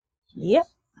Yep.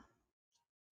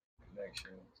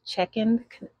 Checking.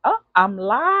 Oh, I'm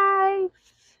live.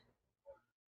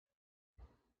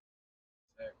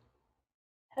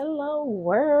 Hello,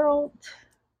 world.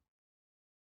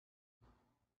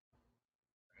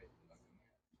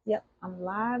 Yep, I'm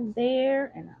live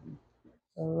there and I'm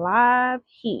live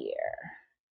here.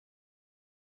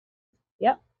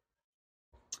 Yep.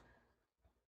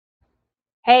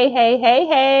 Hey, hey, hey,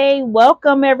 hey.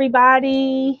 Welcome,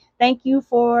 everybody. Thank you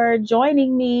for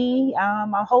joining me.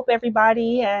 I hope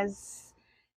everybody has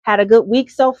had a good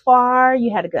week so far.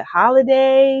 You had a good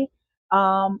holiday.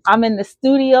 I'm in the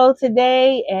studio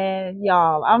today, and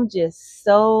y'all, I'm just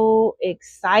so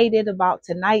excited about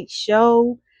tonight's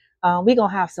show. We're going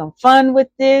to have some fun with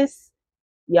this.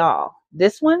 Y'all,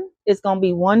 this one is going to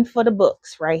be one for the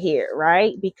books right here,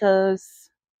 right?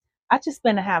 Because I just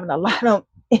been having a lot of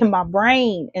in my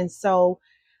brain. And so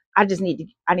I need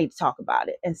to talk about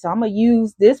it. And so I'm gonna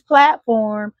use this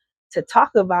platform to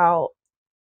talk about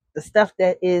the stuff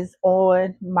that is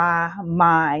on my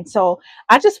mind. So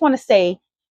I just want to say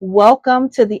welcome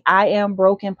to the I Am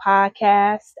Broken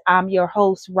podcast. I'm your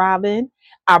host, Robin.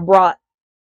 I brought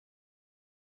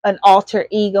an alter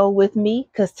ego with me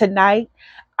because tonight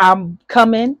I'm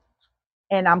coming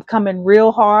and I'm coming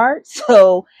real hard.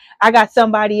 So I got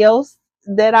somebody else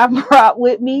that I brought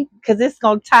with me because it's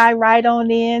going to tie right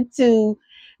on into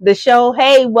the show.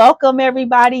 Hey, welcome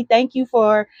everybody. Thank you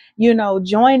for,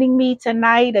 joining me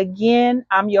tonight again.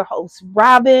 I'm your host,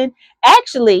 Robin.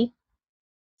 Actually,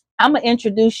 I'm going to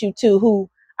introduce you to who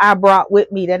I brought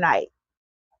with me tonight.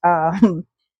 Um,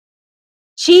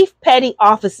 Chief Petty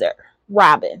Officer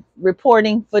Robin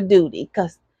reporting for duty.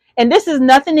 And this is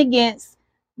nothing against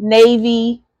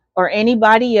Navy or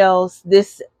anybody else.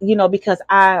 This, because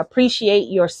I appreciate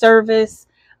your service.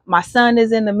 My son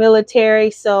is in the military,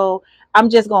 so I'm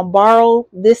just gonna borrow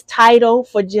this title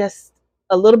for just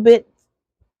a little bit,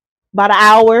 about an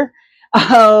hour.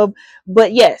 Um,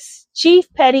 but yes,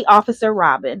 Chief Petty Officer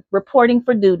Robin reporting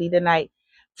for duty tonight.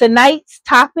 Tonight's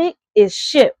topic is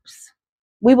ships.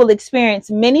 We will experience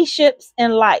many ships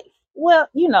in life. Well,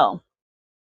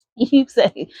 you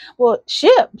say, well,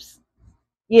 ships.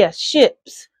 Yes,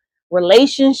 ships.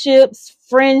 Relationships,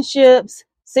 friendships,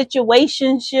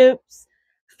 situationships,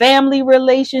 family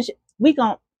relationships.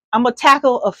 I'm gonna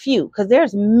tackle a few because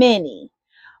there's many,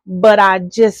 but I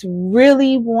just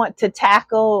really want to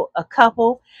tackle a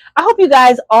couple. I hope you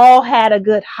guys all had a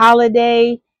good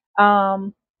holiday.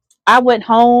 Um, I went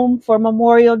home for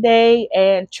Memorial Day,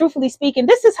 and truthfully speaking,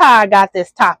 this is how I got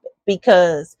this topic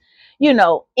because,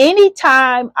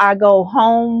 anytime I go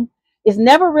home, it's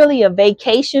never really a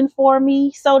vacation for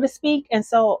me, so to speak. And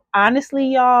so,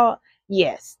 honestly, y'all,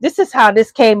 yes, this is how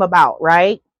this came about,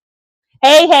 right?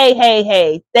 Hey, hey, hey,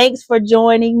 hey, thanks for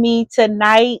joining me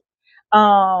tonight.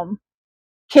 Um,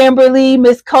 Kimberly,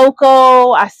 Miss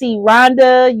Coco, I see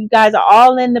Rhonda. You guys are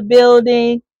all in the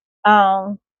building.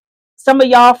 Um, some of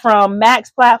y'all from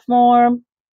Max Platform,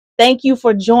 thank you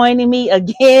for joining me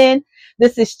again.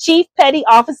 This is Chief Petty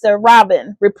Officer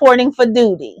Robin reporting for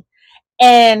duty.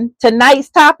 And tonight's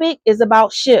topic is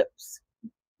about ships.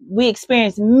 We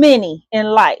experience many in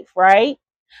life, right?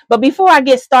 But before I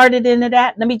get started into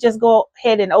that, let me just go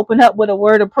ahead and open up with a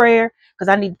word of prayer because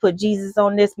I need to put Jesus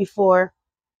on this before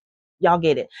y'all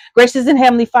get it. Gracious and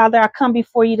Heavenly Father, I come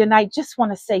before you tonight. Just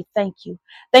want to say thank you.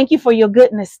 Thank you for your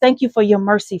goodness. Thank you for your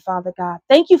mercy, Father God.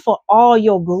 Thank you for all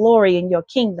your glory and your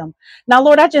kingdom. Now,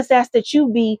 Lord, I just ask that you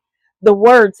be the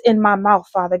words in my mouth,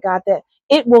 Father God, that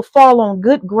it will fall on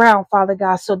good ground, Father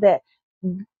God, so that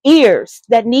ears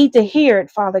that need to hear it,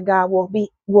 Father God,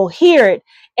 will hear it,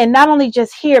 and not only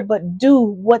just hear but do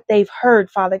what they've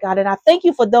heard, Father God. And I thank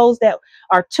you for those that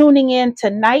are tuning in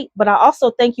tonight, but I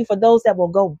also thank you for those that will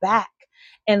go back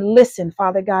and listen,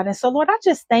 Father God. And so, Lord, I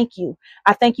just thank you.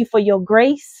 I thank you for your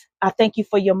grace. I thank you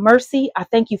for your mercy. I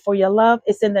thank you for your love.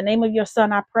 It's in the name of your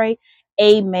son I pray.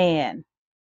 Amen.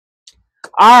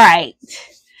 All right.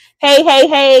 Hey, hey,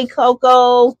 hey,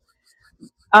 Coco.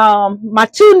 My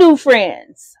two new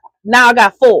friends. Now I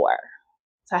got four.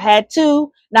 So I had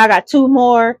two. Now I got two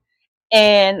more.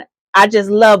 And I just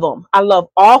love them. I love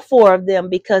all four of them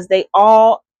because they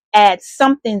all add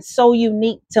something so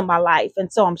unique to my life.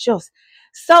 And so I'm just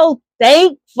so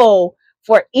thankful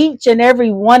for each and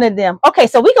every one of them. Okay,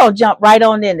 so we're going to jump right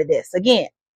on into this. Again,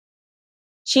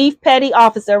 Chief Petty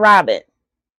Officer Robin,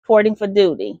 reporting for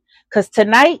duty. Because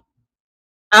tonight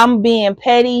I'm being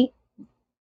petty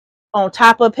on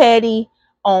top of petty,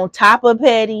 on top of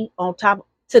petty, on top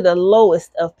to the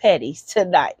lowest of petties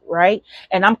tonight, right?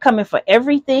 And I'm coming for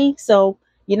everything. So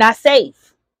you're not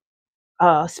safe.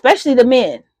 Especially the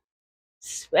men.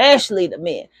 Especially the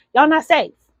men. Y'all not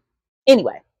safe.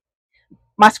 Anyway,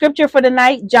 my scripture for the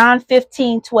night, John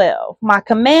 15:12. My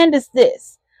command is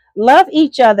this: love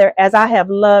each other as I have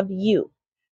loved you.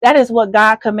 That is what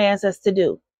God commands us to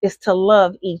do, is to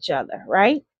love each other,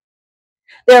 right?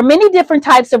 There are many different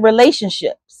types of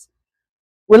relationships.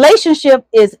 Relationship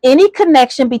is any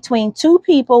connection between two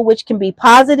people which can be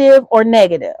positive or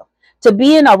negative. To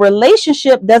be in a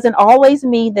relationship doesn't always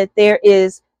mean that there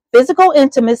is physical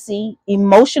intimacy,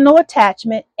 emotional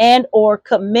attachment, and or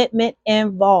commitment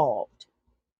involved.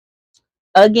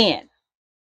 Again,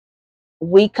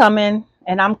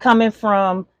 I'm coming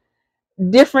from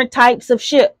different types of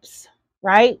ships,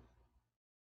 right?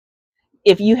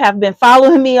 If you have been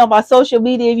following me on my social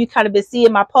media, you kind of been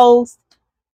seeing my posts,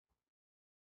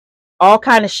 all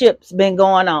kind of ships been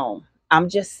going on. I'm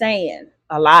just saying,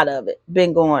 a lot of it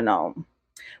been going on.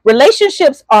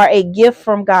 Relationships are a gift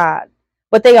from God,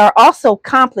 but they are also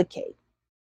complicated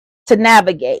to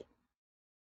navigate.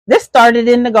 This started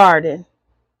in the garden,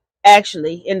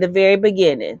 actually, in the very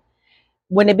beginning,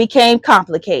 when it became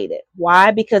complicated.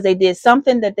 Why? Because they did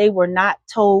something that they were not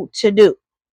told to do,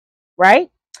 right?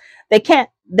 They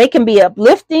can be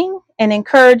uplifting and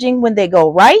encouraging when they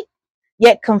go right,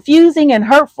 yet confusing and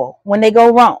hurtful when they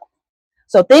go wrong.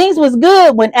 So things was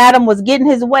good when Adam was getting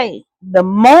his way. The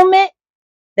moment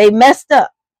they messed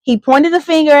up, he pointed the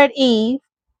finger at Eve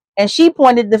and she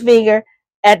pointed the finger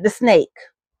at the snake.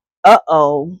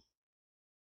 Uh-oh.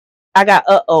 I got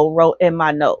uh-oh wrote in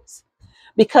my notes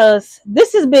because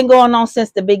this has been going on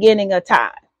since the beginning of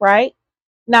time, right?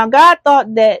 Now, God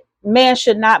thought that man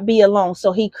should not be alone,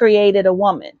 so he created a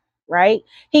woman, right?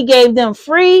 He gave them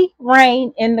free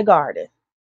reign in the garden,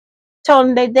 told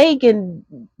them that they can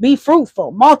be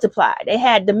fruitful, multiply. They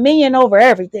had dominion over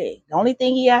everything. The only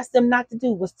thing he asked them not to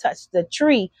do was touch the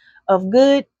tree of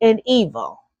good and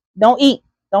evil. Don't eat,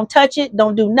 don't touch it,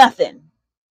 don't do nothing.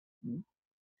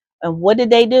 And what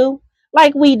did they do?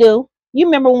 Like we do. You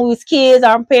remember when we was kids,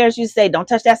 our parents used to say, don't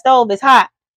touch that stove, it's hot.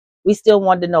 We still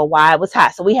wanted to know why it was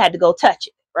hot. So we had to go touch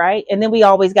it, right? And then we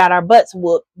always got our butts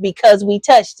whooped because we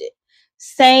touched it.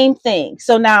 Same thing.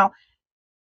 So now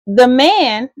the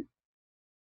man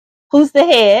who's the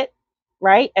head,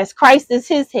 right? As Christ is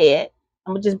his head.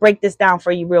 I'm gonna just break this down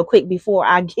for you real quick before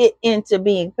I get into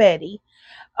being petty.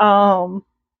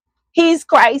 He's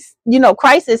Christ,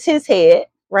 Christ is his head,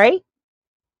 right?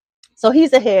 So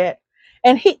he's the head.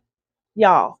 And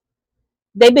y'all,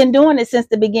 they've been doing it since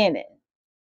the beginning.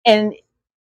 And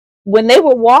when they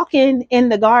were walking in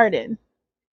the garden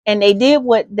and they did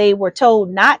what they were told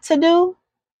not to do,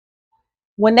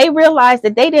 when they realized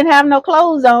that they didn't have no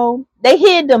clothes on, they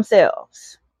hid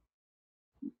themselves.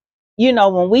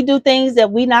 When we do things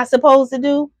that we're not supposed to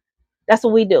do, that's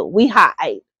what we do. We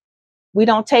hide. We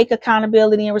don't take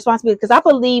accountability and responsibility. Because I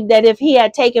believe that if he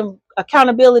had taken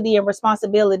accountability and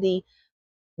responsibility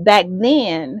back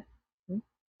then,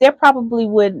 there probably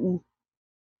wouldn't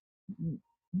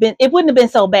have been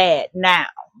so bad now,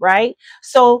 right?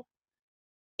 So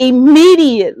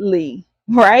immediately,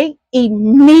 right?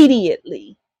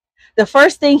 Immediately, the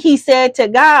first thing he said to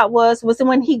God was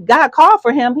when God called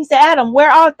for him, he said, Adam, where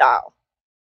art thou?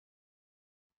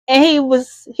 And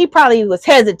he probably was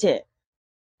hesitant.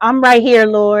 I'm right here,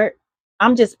 Lord.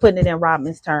 I'm just putting it in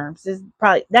Robin's terms.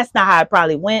 That's not how it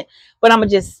probably went, but I'm gonna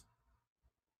just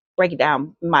break it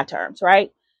down in my terms,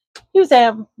 right? He was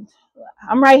saying,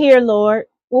 I'm right here, Lord.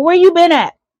 Well, where you been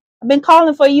at? I've been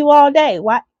calling for you all day.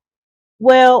 Why?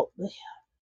 Well,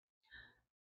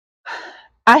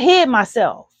 I hid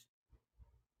myself.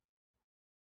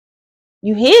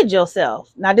 You hid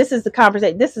yourself. Now, this is the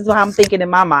conversation. This is what I'm thinking in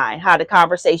my mind, how the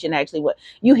conversation actually went.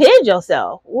 You hid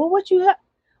yourself. Well, what you have?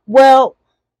 Well,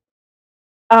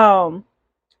 I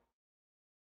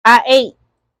ate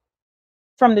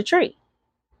from the tree.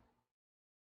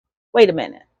 Wait a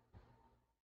minute.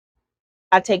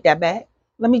 I take that back.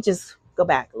 Let me just go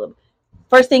back a little.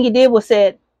 First thing he did was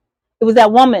said, it was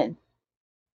that woman.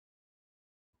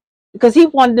 Because he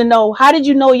wanted to know, how did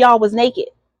you know y'all was naked?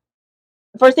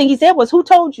 The first thing he said was, who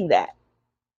told you that?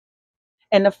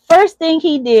 And the first thing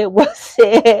he did was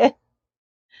said,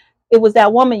 it was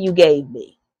that woman you gave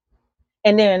me.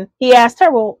 And then he asked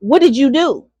her, well, what did you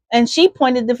do? And she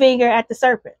pointed the finger at the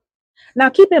serpent. Now,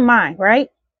 keep in mind, right?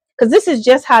 Because this is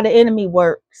just how the enemy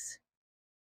works.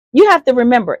 You have to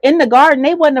remember, in the garden,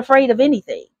 they wasn't afraid of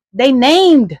anything. They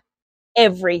named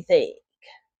everything,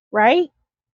 right?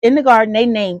 In the garden, they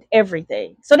named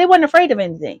everything. So they weren't afraid of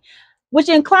anything, which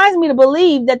inclines me to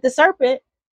believe that the serpent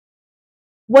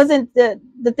wasn't the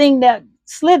thing that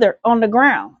slithered on the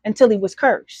ground until he was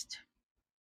cursed.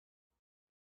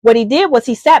 What he did was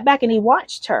he sat back and he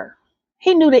watched her.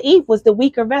 He knew that Eve was the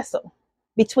weaker vessel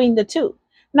between the two.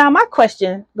 Now, my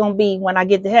question gonna be when I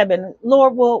get to heaven,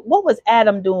 Lord, well, what was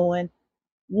Adam doing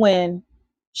when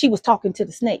she was talking to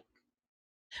the snake?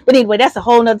 But anyway, that's a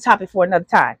whole nother topic for another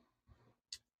time.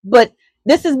 But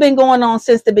this has been going on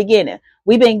since the beginning.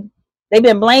 They've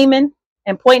been blaming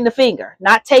and pointing the finger,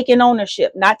 not taking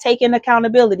ownership, not taking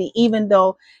accountability, even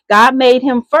though God made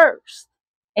him first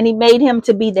and he made him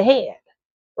to be the head,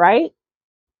 right?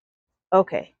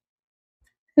 Okay.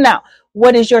 Now,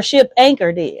 what is your ship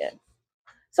anchored in?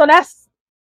 So that's,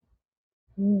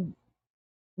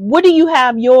 what do you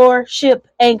have your ship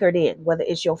anchored in? Whether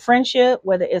it's your friendship,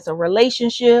 whether it's a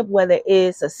relationship, whether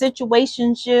it's a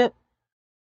situationship,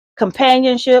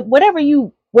 companionship,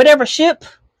 whatever ship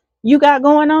you got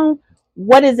going on,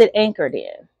 what is it anchored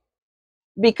in?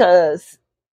 Because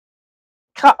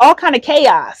all kind of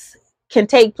chaos can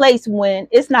take place when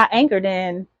it's not anchored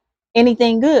in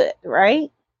anything good, right?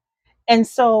 And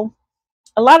so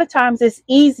a lot of times it's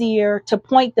easier to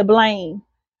point the blame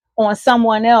on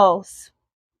someone else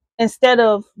instead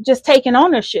of just taking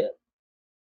ownership.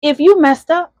 If you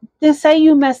messed up, then say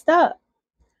you messed up.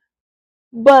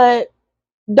 But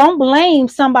don't blame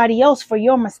somebody else for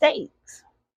your mistakes.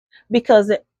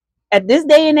 Because at this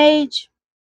day and age,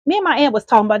 me and my aunt was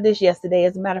talking about this yesterday,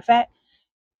 as a matter of fact.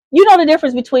 You know the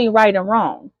difference between right and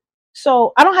wrong.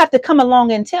 So I don't have to come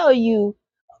along and tell you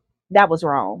that was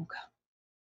wrong,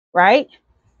 right?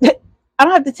 I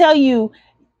don't have to tell you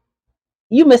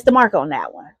you missed the mark on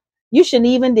that one. You shouldn't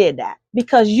even did that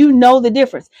because you know the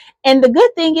difference. And the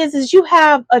good thing is you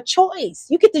have a choice.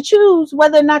 You get to choose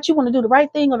whether or not you want to do the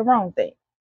right thing or the wrong thing.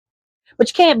 But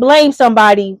you can't blame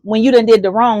somebody when you done did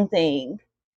the wrong thing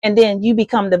and then you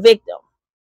become the victim.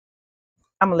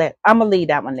 I'm gonna leave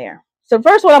that one there. So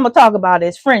first what I'm gonna talk about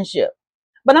is friendship.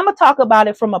 But I'm gonna talk about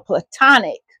it from a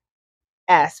platonic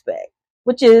aspect,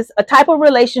 which is a type of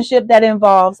relationship that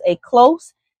involves a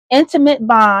close, intimate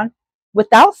bond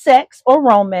without sex or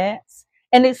romance,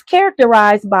 and it's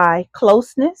characterized by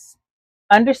closeness,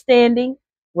 understanding,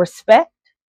 respect,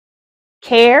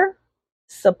 care,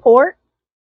 support,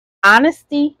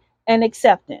 honesty, and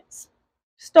acceptance.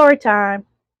 Story time.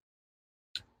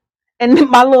 And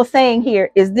my little saying here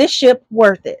is, this ship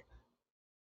worth it?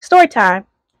 Story time.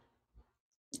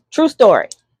 True story.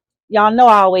 Y'all know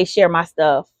I always share my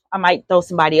stuff. I might throw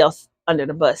somebody else under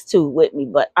the bus too with me,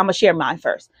 but I'm gonna share mine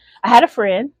first. I had a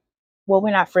friend. Well,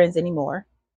 we're not friends anymore.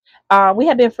 We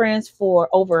have been friends for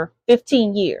over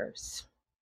 15 years,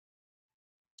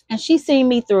 and she's seen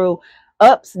me through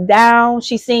ups, downs.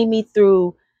 She's seen me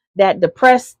through that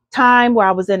depressed time where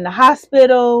I was in the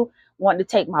hospital, wanting to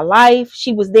take my life.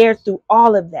 She was there through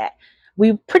all of that.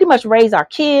 We pretty much raised our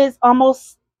kids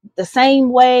almost the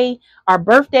same way. Our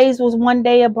birthdays was one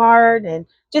day apart and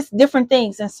just different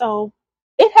things. And so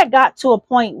it had got to a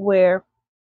point where,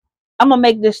 I'm going to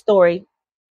make this story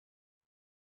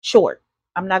short.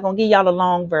 I'm not going to give y'all the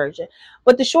long version,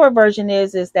 but the short version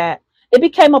is that it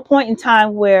became a point in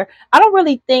time where I don't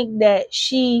really think that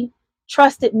she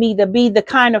trusted me to be the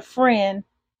kind of friend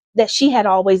that she had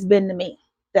always been to me,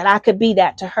 that I could be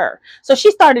that to her. So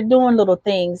she started doing little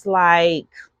things like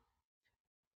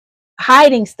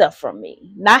hiding stuff from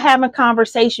me, not having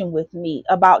conversation with me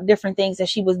about different things that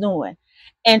she was doing.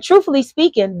 And truthfully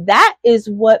speaking, that is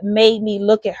what made me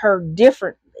look at her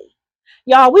differently.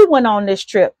 Y'all, we went on this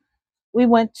trip. We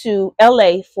went to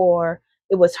LA for,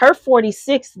 it was her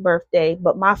 46th birthday,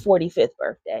 but my 45th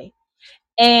birthday.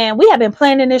 And we had been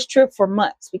planning this trip for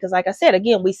months because, like I said,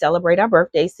 again, we celebrate our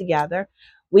birthdays together.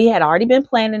 We had already been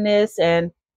planning this,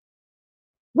 and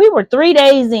we were 3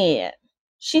 days in.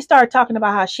 She started talking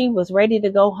about how she was ready to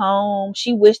go home.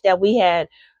 She wished that we had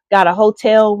got a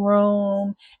hotel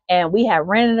room and we had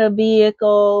rented a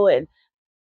vehicle. And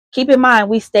keep in mind,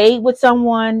 we stayed with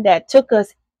someone that took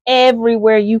us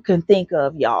everywhere you can think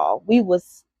of, y'all. We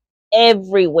was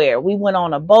everywhere. We went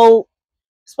on a boat.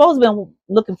 Supposed to been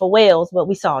looking for whales, but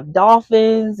we saw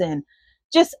dolphins and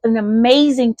just an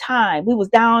amazing time. We was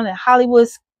down in Hollywood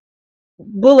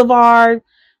Boulevard,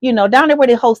 down there where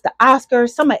they host the Oscars,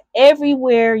 some of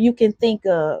everywhere you can think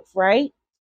of, right?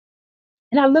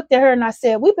 And I looked at her and I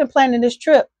said, we've been planning this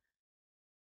trip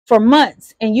for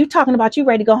months, and you talking about you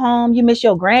ready to go home, you miss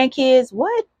your grandkids.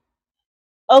 What?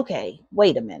 Okay,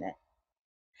 wait a minute.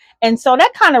 And so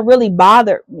that kind of really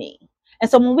bothered me. And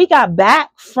so when we got back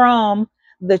from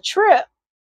the trip,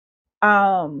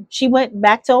 she went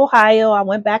back to Ohio. I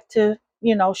went back to,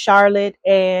 Charlotte,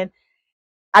 and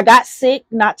I got sick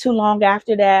not too long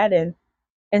after that.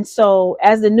 And so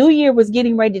as the new year was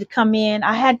getting ready to come in,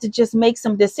 I had to just make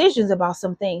some decisions about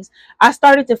some things. I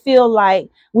started to feel like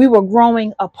we were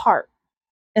growing apart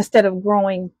instead of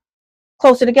growing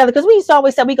closer together, because we used to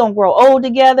always say we're going to grow old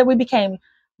together. We became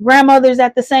grandmothers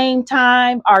at the same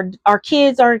time. Our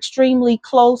kids are extremely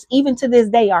close. Even to this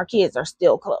day, our kids are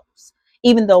still close,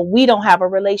 even though we don't have a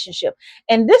relationship.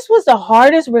 And this was the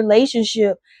hardest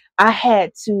relationship I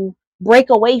had to break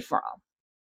away from,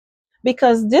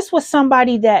 because this was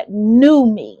somebody that knew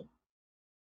me,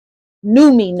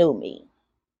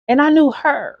 and I knew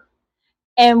her.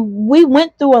 And we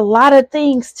went through a lot of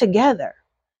things together.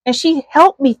 And she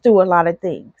helped me through a lot of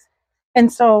things.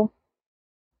 And so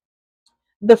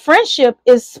the friendship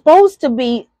is supposed to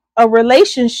be a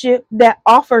relationship that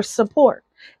offers support.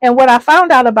 And what I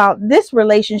found out about this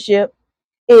relationship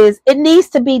is it needs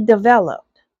to be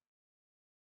developed.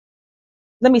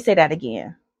 Let me say that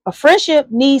again. A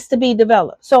friendship needs to be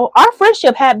developed. So our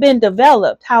friendship had been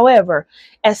developed. However,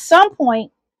 at some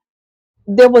point,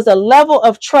 there was a level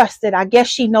of trust that I guess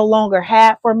she no longer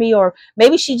had for me, or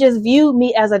maybe she just viewed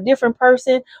me as a different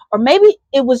person, or maybe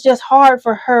it was just hard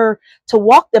for her to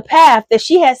walk the path that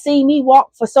she had seen me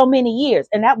walk for so many years,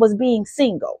 and that was being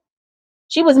single.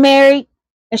 She was married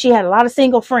and she had a lot of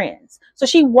single friends. So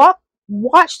she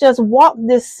watched us walk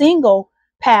this single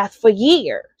path for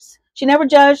years. She never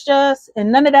judged us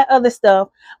and none of that other stuff.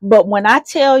 But when I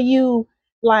tell you,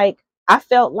 like, I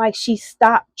felt like she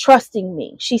stopped trusting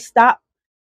me. She stopped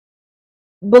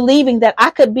believing that I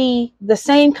could be the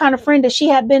same kind of friend that she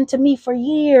had been to me for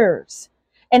years.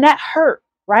 And that hurt,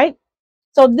 right?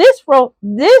 So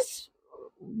this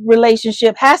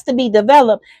relationship has to be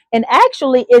developed. And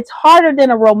actually, it's harder than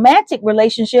a romantic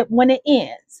relationship when it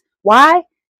ends. Why?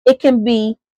 It can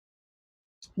be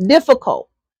difficult.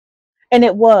 And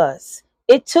it was.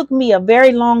 It took me a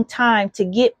very long time to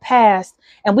get past,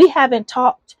 and we haven't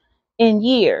talked in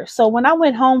years. So when I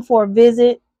went home for a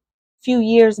visit a few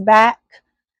years back,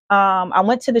 I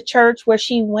went to the church where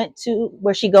she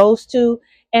goes to,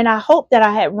 and I hope that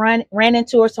I had ran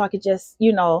into her so I could just,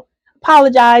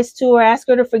 apologize to her, ask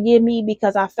her to forgive me,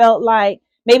 because I felt like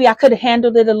maybe I could have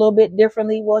handled it a little bit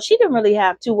differently. Well, she didn't really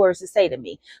have two words to say to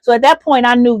me. So at that point,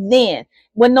 I knew then,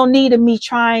 wasn't no need of me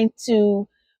trying to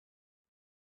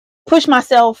push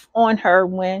myself on her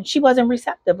when she wasn't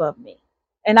receptive of me.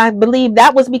 And I believe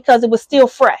that was because it was still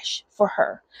fresh for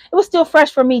her. It was still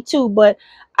fresh for me too, but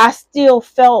I still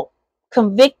felt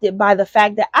convicted by the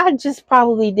fact that I just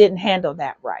probably didn't handle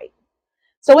that right.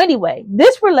 So anyway,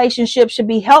 this relationship should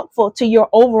be helpful to your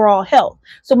overall health.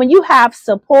 So when you have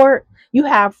support, you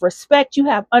have respect, you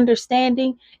have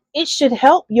understanding, it should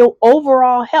help your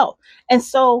overall health. And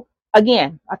so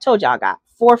again, I told you I got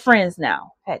 4 friends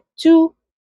now. Had 2,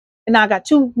 and I got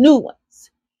 2 new ones.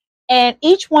 And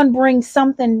each one brings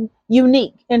something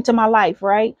unique into my life,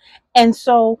 right? And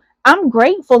so I'm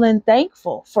grateful and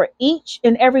thankful for each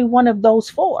and every one of those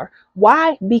 4.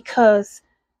 Why? Because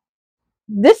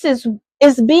this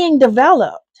is being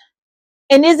developed.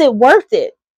 And is it worth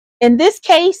it? In this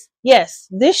case, yes,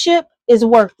 this ship is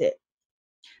worth it.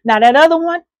 Now that other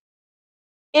one,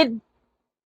 it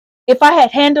if I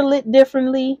had handled it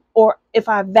differently, or if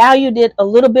I valued it a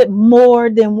little bit more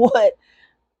than what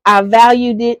I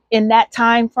valued it in that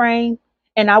time frame,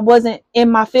 and I wasn't in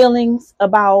my feelings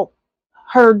about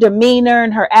her demeanor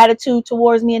and her attitude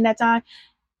towards me in that time,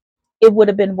 it would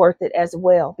have been worth it as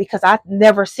well, because I've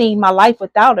never seen my life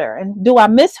without her. And do I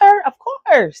miss her? Of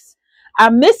course. I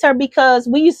miss her because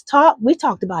we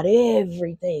talked about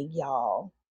everything,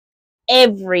 y'all.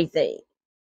 Everything.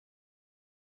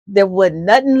 There was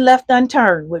nothing left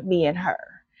unturned with me and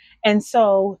her. And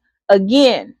so,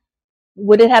 again,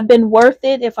 would it have been worth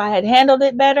it if I had handled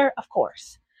it better? Of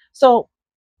course. So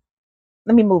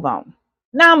let me move on.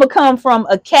 Now I'm going to come from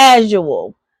a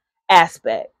casual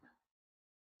aspect.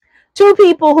 2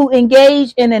 people who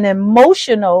engage in an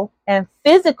emotional and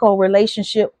physical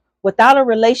relationship without a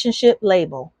relationship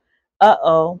label.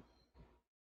 Uh-oh.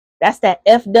 That's that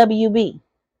FWB.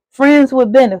 Friends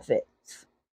with benefits.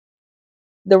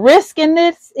 The risk in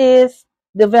this is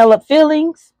develop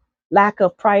feelings, lack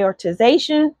of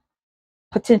prioritization,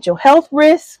 potential health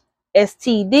risks,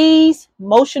 STDs,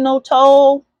 emotional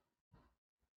toll.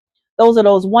 Those are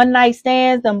those one night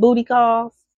stands, them booty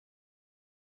calls.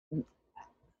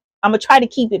 I'm going to try to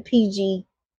keep it PG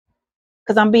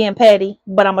because I'm being petty,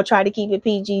 but I'm going to try to keep it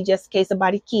PG just in case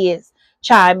somebody's kids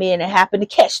chime in and happen to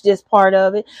catch this part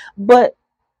of it. But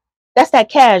that's that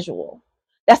casual.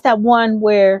 That's that one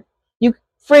where you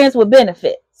friends with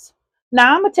benefits.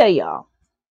 Now, I'm going to tell y'all,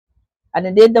 I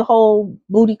done did the whole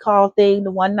booty call thing,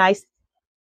 the one night.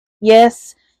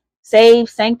 Yes, saved,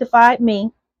 sanctified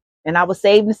me. And I was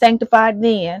saved and sanctified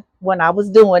then when I was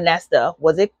doing that stuff.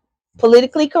 Was it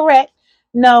politically correct?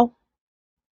 No,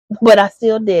 but I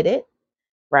still did it,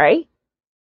 right?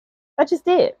 I just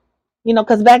did.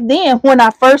 Because back then, when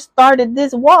I first started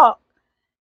this walk,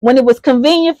 When it was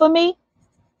convenient for me,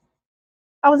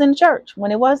 I was in the church.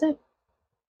 When it wasn't,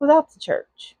 I was out the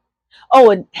church.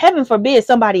 Oh, and heaven forbid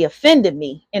somebody offended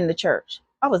me in the church.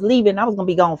 I was leaving. I was going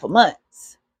to be gone for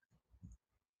months.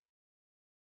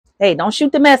 Hey, don't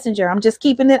shoot the messenger. I'm just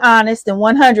keeping it honest and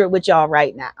 100 with y'all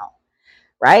right now.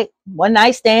 Right? One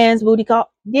night stands, booty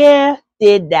call. Yeah,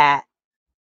 did that.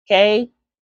 Okay.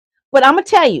 But I'm going to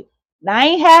tell you, I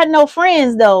ain't had no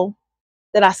friends though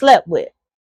that I slept with.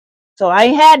 So I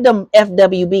ain't had them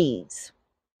FWBs.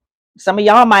 Some of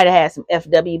y'all might have had some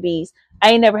FWBs.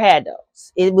 I ain't never had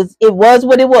those. It was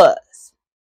what it was.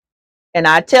 And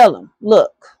I tell them,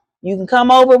 look, you can come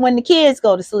over when the kids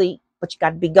go to sleep, but you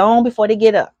got to be gone before they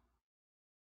get up.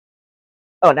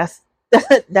 Oh,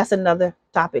 that's another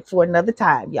topic for another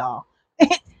time, y'all. And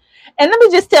let me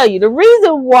just tell you the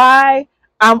reason why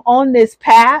I'm on this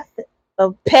path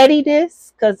of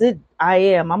pettiness, because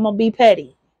I'm gonna be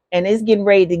petty, and it's getting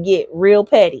ready to get real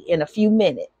petty in a few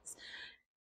minutes,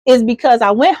 is because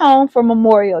I went home for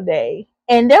Memorial Day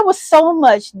and there was so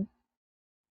much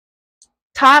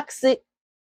toxic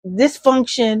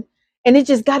dysfunction, and it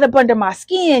just got up under my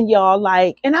skin, y'all.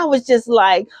 Like, and I was just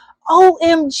like,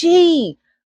 OMG.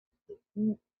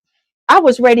 I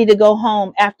was ready to go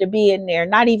home after being there,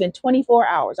 not even 24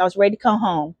 hours. I was ready to come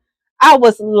home. I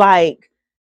was like,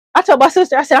 I told my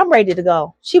sister, I said, I'm ready to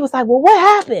go. She was like, well, what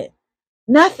happened?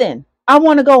 Nothing. I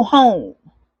want to go home.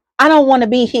 I don't want to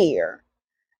be here.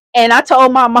 And I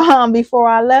told my mom before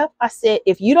I left, I said,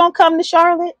 if you don't come to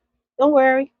Charlotte, don't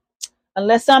worry.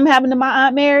 Unless something happened to my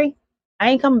Aunt Mary, I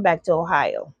ain't coming back to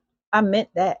Ohio. I meant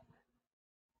that.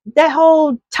 That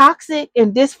whole toxic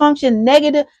and dysfunction,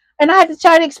 negative. And I had to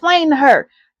try to explain to her,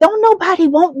 don't nobody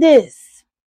want this.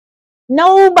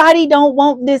 Nobody don't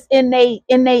want this innate.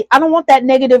 I don't want that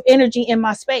negative energy in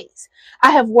my space.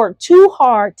 I have worked too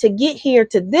hard to get here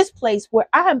to this place where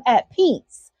I'm at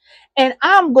peace. And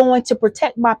I'm going to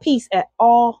protect my peace at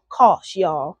all costs,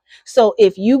 y'all. So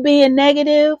if you being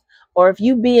negative, or if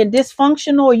you being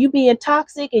dysfunctional, or you being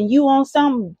toxic and you on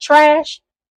some trash,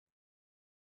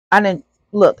 I didn't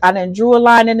drew a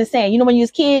line in the sand. You know, when you was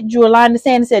a kid, drew a line in the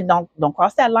sand and said, don't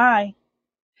cross that line.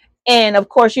 And of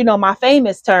course, you know, my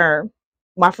famous term,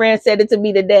 my friend said it to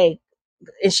me today,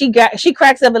 and she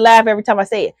cracks up and laugh every time I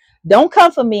say it. Don't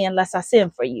come for me unless I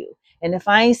send for you. And if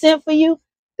I ain't sent for you,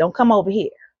 don't come over here.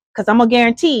 Cause I'm gonna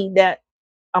guarantee that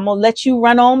I'm gonna let you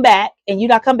run on back and you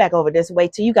not come back over this way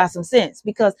till you got some sense,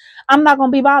 because I'm not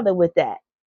gonna be bothered with that.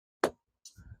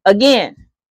 Again,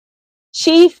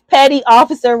 Chief Petty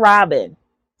Officer Robin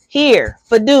here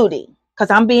for duty, because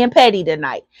I'm being petty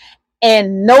tonight.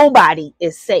 And nobody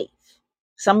is safe.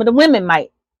 Some of the women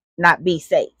might not be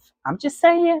safe. I'm just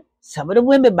saying, some of the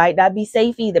women might not be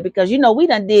safe either, because, you know, we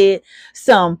done did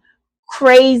some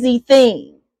crazy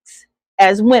things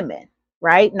as women,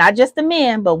 right? Not just the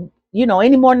men, but, you know,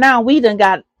 anymore now, we done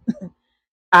got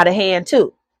out of hand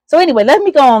too. So anyway, let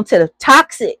me go on to the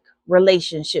toxic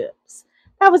relationships.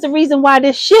 That was the reason why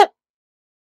this ship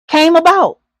came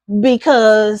about,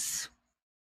 because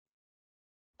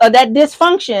of that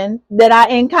dysfunction that I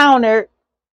encountered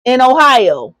in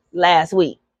Ohio last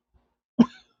week.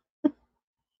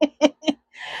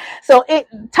 So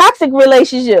toxic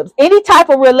relationships, any type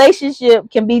of relationship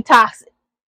can be toxic.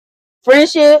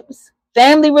 Friendships,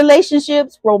 family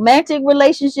relationships, romantic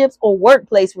relationships, or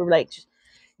workplace relationships.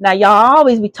 Now, y'all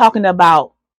always be talking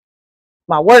about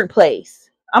my workplace.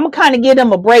 I'm going to kind of give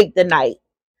them a break tonight.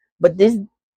 But this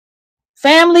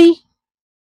family,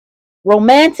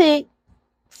 romantic,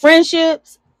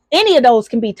 friendships, any of those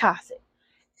can be toxic.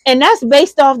 And that's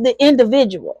based off the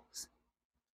individuals.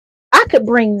 I could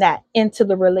bring that into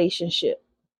the relationship.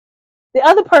 The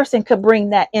other person could bring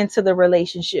that into the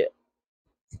relationship.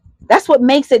 That's what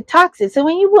makes it toxic. So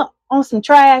when you want on some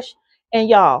trash, and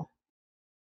y'all,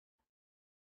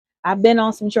 I've been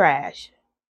on some trash.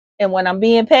 And when I'm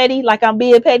being petty, like I'm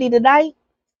being petty tonight,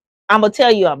 I'm gonna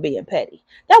tell you I'm being petty.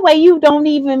 That way you're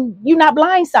not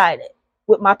blindsided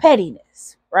with my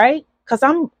pettiness, right? Because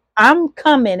I'm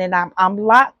coming and I'm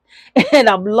locked and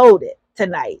I'm loaded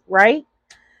tonight, right?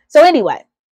 So anyway,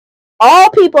 all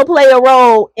people play a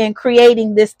role in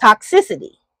creating this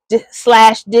toxicity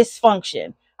slash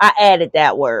dysfunction. I added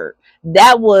that word.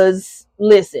 That word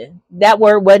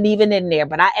wasn't even in there,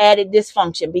 but I added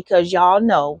dysfunction because y'all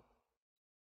know,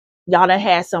 y'all done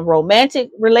had some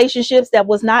romantic relationships that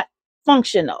was not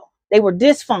functional. They were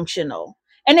dysfunctional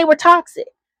and they were toxic.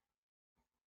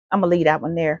 I'm going to leave that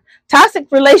one there. Toxic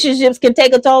relationships can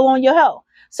take a toll on your health.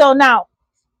 So now,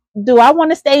 do I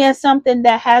want to stay in something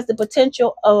that has the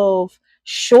potential of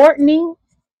shortening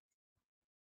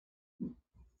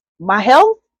my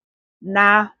health?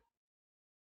 Nah,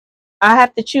 I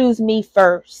have to choose me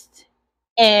first.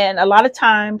 And a lot of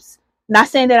times, not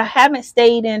saying that I haven't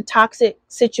stayed in toxic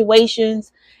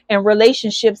situations and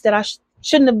relationships that I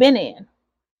shouldn't have been in.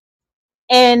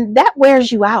 And that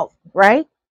wears you out, right?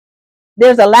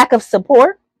 There's a lack of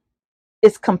support,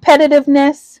 it's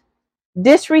competitiveness,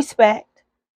 disrespect,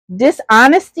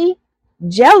 dishonesty,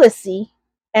 jealousy,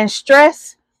 and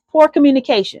stress, poor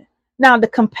communication. Now, the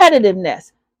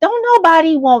competitiveness. Don't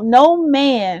nobody want no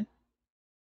man.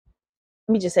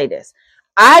 Let me just say this.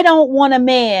 I don't want a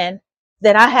man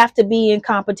that I have to be in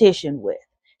competition with.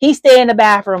 He stay in the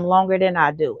bathroom longer than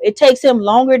I do. It takes him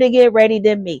longer to get ready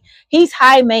than me. He's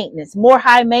high maintenance, more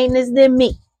high maintenance than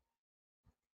me.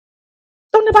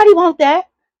 Don't nobody want that.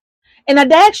 And a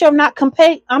dad show I'm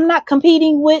not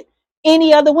competing with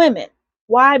any other women.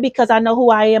 Why? Because I know who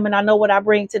I am and I know what I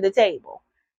bring to the table.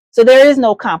 So there is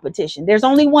no competition. There's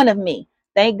only one of me.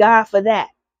 Thank God for that.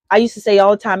 I used to say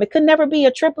all the time, it could never be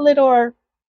a triplet or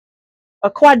a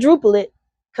quadruplet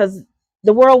because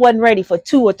the world wasn't ready for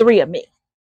 2 or 3 of me.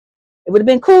 It would have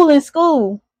been cool in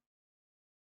school,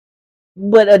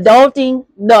 but adulting,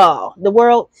 no. The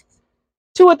world,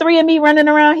 2 or 3 of me running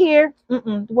around here,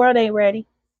 the world ain't ready.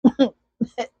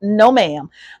 No, ma'am.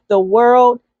 The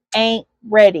world ain't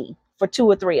ready for 2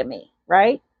 or 3 of me,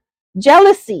 right?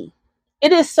 Jealousy.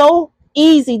 It is so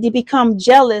easy to become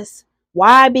jealous.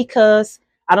 Why? Because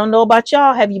I don't know about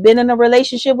y'all. Have you been in a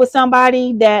relationship with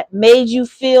somebody that made you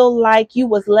feel like you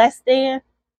was less than?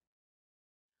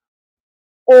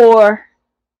 Or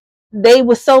they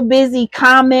were so busy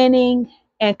commenting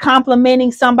and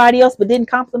complimenting somebody else but didn't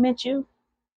compliment you?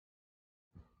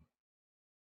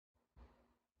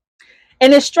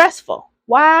 And it's stressful.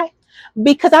 Why?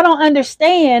 Because I don't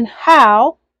understand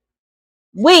how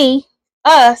we,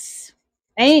 us,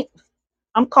 ain't,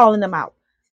 I'm calling them out.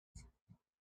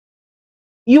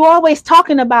 You always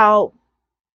talking about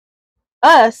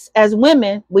us as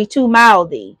women, we too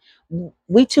mouthy,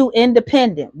 we too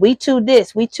independent, we too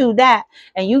this, we too that.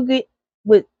 And you get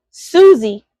with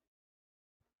Susie,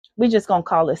 we just gonna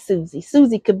call her Susie.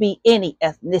 Susie could be any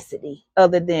ethnicity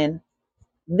other than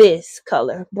this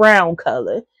color, brown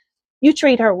color. You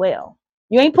treat her well.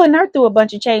 You ain't putting her through a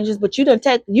bunch of changes, but you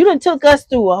done took us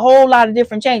through a whole lot of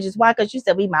different changes. Why? Because you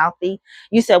said we mouthy.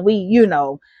 You said we,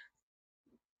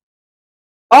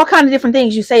 all kind of different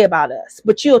things you say about us.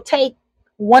 But you'll take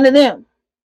one of them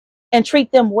and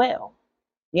treat them well.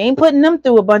 You ain't putting them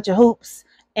through a bunch of hoops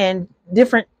and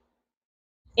different.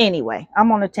 Anyway,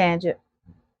 I'm on a tangent.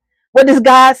 What does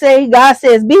God say? God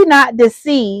says, be not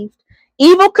deceived.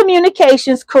 Evil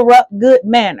communications corrupt good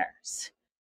manners.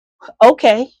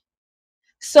 Okay.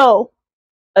 So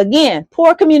again,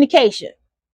 poor communication.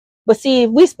 But see,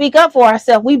 if we speak up for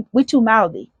ourselves, we too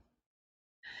mouthy.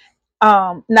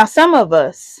 Now some of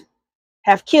us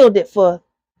have killed it for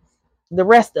the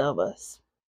rest of us.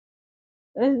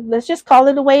 Let's just call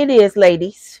it the way it is,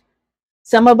 ladies.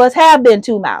 Some of us have been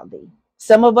too mouthy.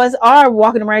 Some of us are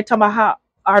walking around talking about how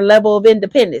our level of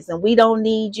independence and we don't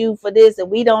need you for this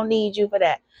and we don't need you for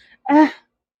that.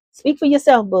 Speak for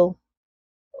yourself, boo.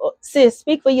 Sis,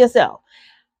 speak for yourself.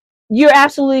 You're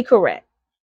absolutely correct.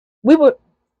 We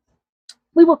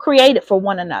were created for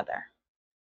one another.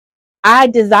 I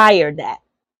desire that.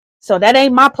 So that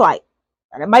ain't my plight.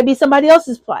 That might be somebody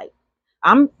else's plight.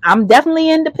 I'm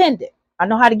definitely independent. I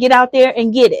know how to get out there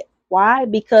and get it. Why?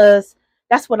 Because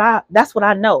that's what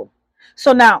I know.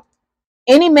 So now,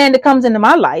 any man that comes into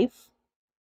my life,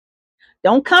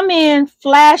 don't come in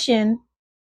flashing,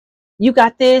 you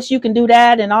got this, you can do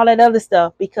that, and all that other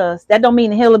stuff, because that don't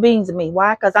mean a hill of beans to me.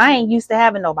 Why? Because I ain't used to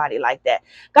having nobody like that.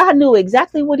 God knew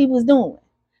exactly what he was doing.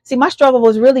 See, my struggle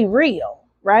was really real,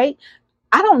 right?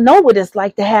 I don't know what it's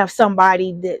like to have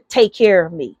somebody that take care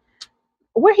of me.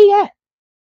 Where he at?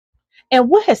 And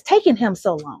what has taken him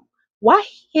so long? Why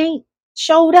he ain't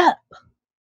showed up?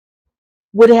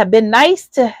 Would it have been nice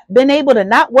to been able to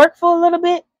not work for a little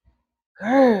bit?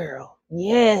 Girl,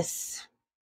 yes.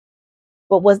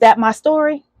 But was that my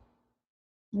story?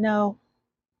 No,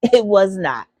 it was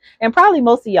not. And probably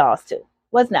most of y'all's too.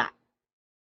 Was not.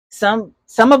 Some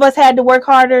of us had to work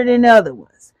harder than the other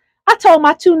ones. I told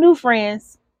my 2 new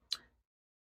friends,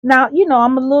 now,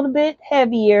 I'm a little bit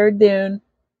heavier than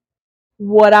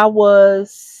what I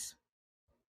was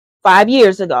 5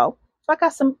 years ago. So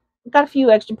I got a few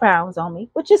extra pounds on me,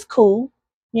 which is cool,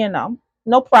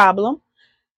 no problem,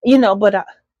 but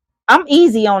I'm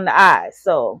easy on the eyes,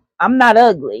 so I'm not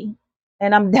ugly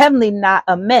and I'm definitely not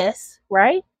a mess,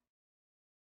 right?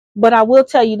 But I will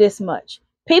tell you this much.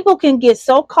 People can get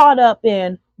so caught up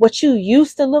in what you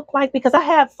used to look like, because I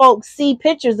have folks see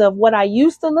pictures of what I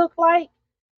used to look like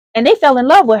and they fell in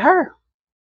love with her.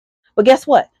 But guess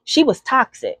what? She was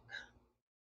toxic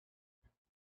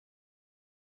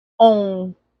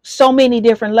on so many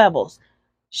different levels.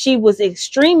 She was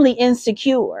extremely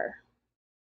insecure,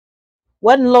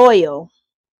 wasn't loyal,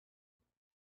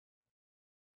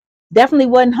 definitely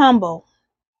wasn't humble.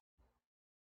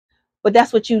 But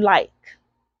that's what you like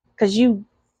because you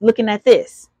looking at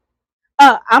this.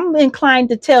 I'm inclined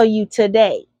to tell you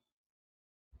today,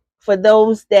 for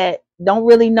those that don't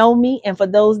really know me and for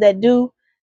those that do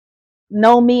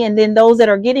know me and then those that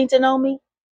are getting to know me,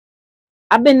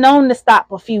 I've been known to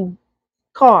stop a few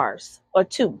cars or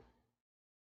two.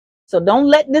 So don't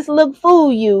let this look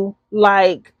fool you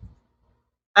like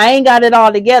I ain't got it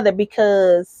all together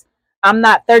because I'm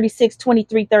not 36,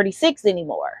 23, 36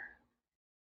 anymore.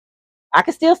 I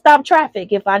can still stop traffic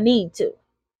if I need to.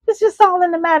 It's just all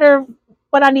in the matter of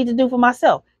what I need to do for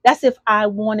myself. That's if I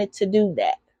wanted to do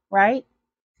that, right?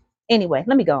 Anyway,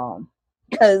 let me go on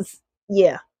because,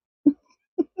 yeah.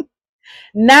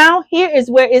 Now, here is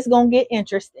where it's going to get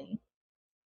interesting.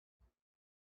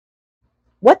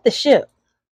 What the ship?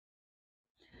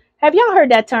 Have y'all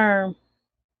heard that term?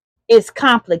 It's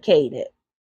complicated.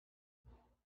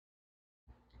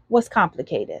 What's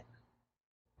complicated?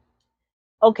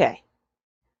 Okay,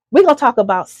 we're going to talk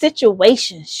about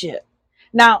situationship.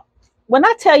 Now, when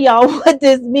I tell y'all what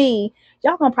this means,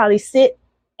 y'all going to probably sit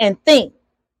and think,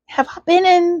 have I been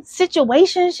in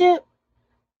situationship?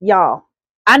 Y'all,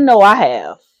 I know I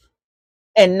have.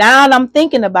 And now that I'm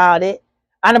thinking about it,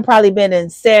 I've probably been in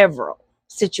several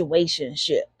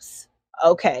situationships.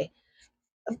 Okay.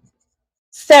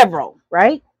 Several,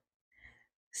 right?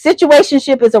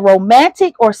 Situationship is a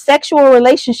romantic or sexual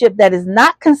relationship that is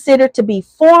not considered to be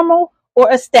formal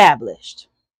or established.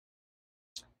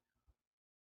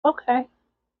 Okay.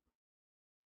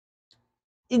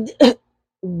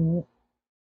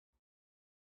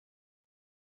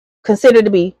 Considered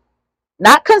to be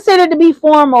not considered to be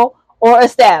formal or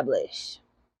established.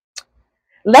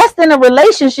 Less than a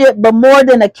relationship, but more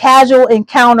than a casual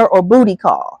encounter or booty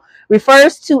call.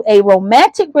 Refers to a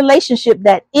romantic relationship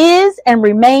that is and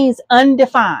remains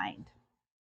undefined.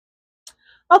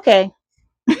 Okay,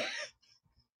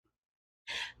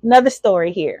 another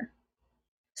story here.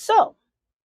 So,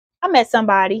 I met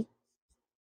somebody,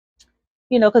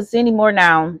 because anymore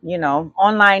now,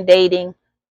 online dating,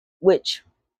 which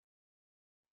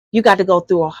you got to go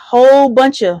through a whole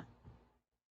bunch of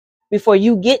before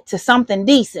you get to something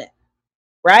decent,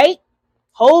 right?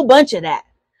 Whole bunch of that.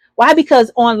 Why?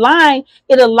 Because online,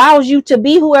 it allows you to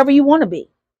be whoever you want to be.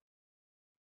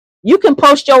 You can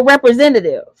post your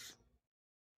representative.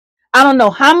 I don't know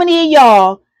how many of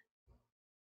y'all,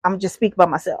 I'm just speaking about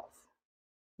myself.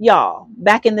 Y'all,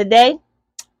 back in the day,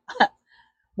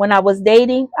 when I was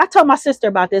dating, I told my sister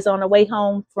about this on the way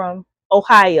home from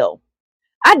Ohio.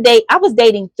 I was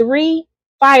dating 3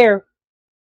 firemen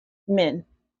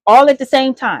all at the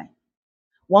same time.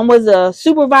 One was a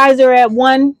supervisor at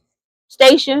one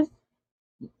station,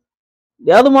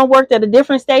 the other one worked at a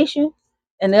different station,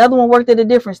 and the other one worked at a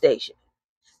different station.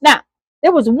 Now,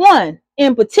 there was one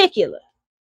in particular.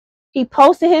 He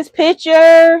posted his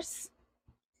pictures.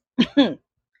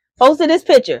 posted his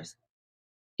pictures.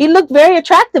 He looked very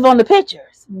attractive on the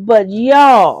pictures. But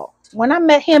y'all, when I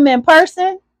met him in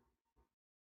person,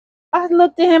 I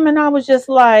looked at him and I was just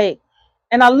like,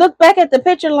 and I looked back at the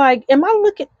picture like, am I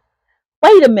looking?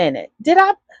 Wait a minute. Did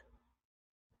I?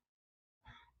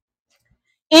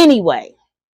 Anyway,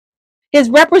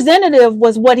 his representative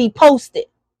was what he posted.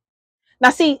 Now,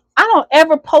 see, I don't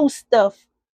ever post stuff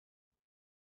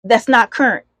that's not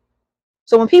current.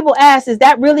 So when people ask, is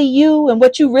that really you and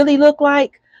what you really look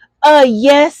like?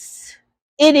 Yes,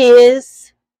 it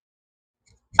is.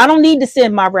 I don't need to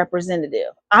send my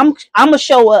representative. I'm gonna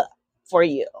show up for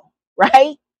you,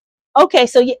 right? Okay,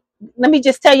 so let me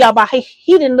just tell y'all about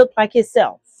he didn't look like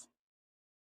himself.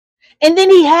 And then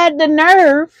he had the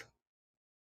nerve.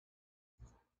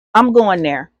 I'm going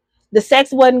there. The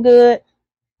sex wasn't good.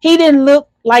 He didn't look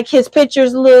like his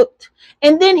pictures looked.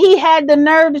 And then he had the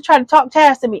nerve to try to talk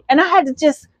trash to me. And I had to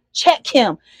just check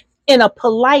him in a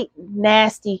polite,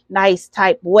 nasty, nice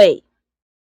type way.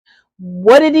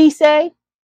 What did he say?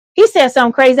 He said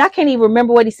something crazy. I can't even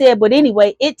remember what he said. But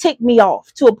anyway, it ticked me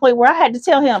off to a point where I had to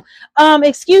tell him,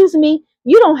 excuse me,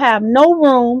 you don't have no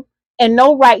room and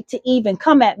no right to even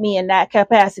come at me in that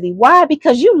capacity. Why?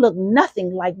 Because you look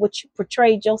nothing like what you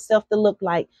portrayed yourself to look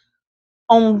like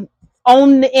on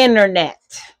the internet.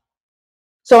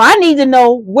 So I need to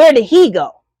know, where did he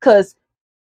go? Because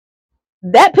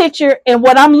that picture and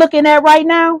what I'm looking at right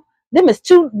now, them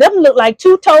look like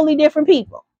 2 totally different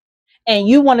people. And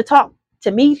you want to talk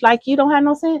to me like you don't have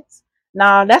no sense?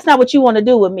 Nah, that's not what you want to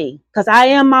do with me, because I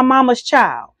am my mama's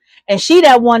child. And she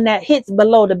that one that hits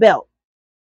below the belt.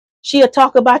 She'll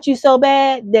talk about you so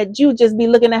bad that you just be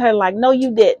looking at her like, no,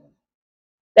 you didn't.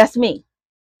 That's me.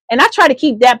 And I try to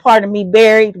keep that part of me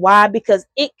buried. Why? Because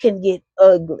it can get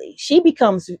ugly. She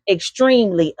becomes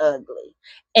extremely ugly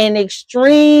and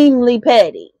extremely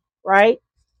petty, right?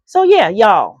 So yeah,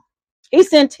 y'all. He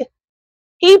sent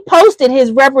he posted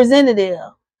his representative,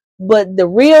 but the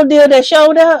real deal that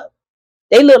showed up,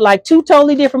 they look like two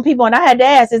totally different people. And I had to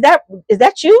ask, is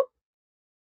that you?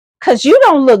 Cause you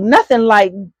don't look nothing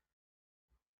like.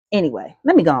 Anyway,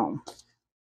 let me go on.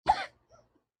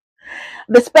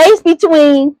 The space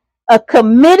between a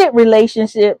committed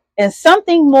relationship and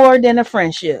something more than a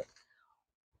friendship.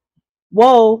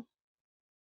 Whoa.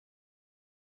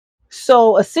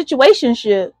 So a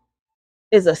situationship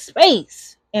is a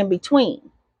space in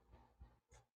between.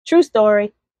 True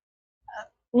story.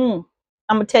 I'm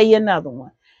gonna tell you another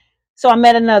one. So I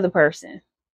met another person,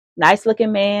 nice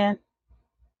looking man,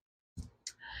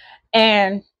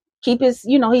 and keep his,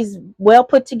 he's well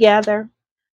put together.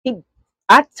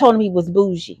 I told him he was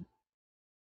bougie.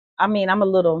 I mean, I'm a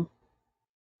little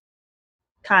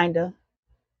kinda,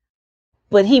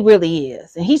 but he really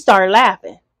is. And he started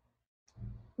laughing.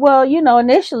 Well,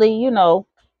 initially,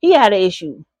 he had an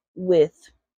issue with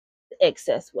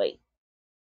excess weight.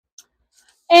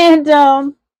 And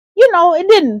it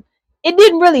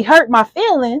didn't really hurt my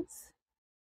feelings,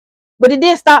 but it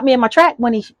did stop me in my track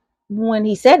when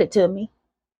he said it to me.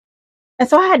 And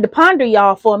so I had to ponder,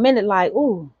 y'all, for a minute, like,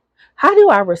 ooh, how do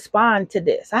I respond to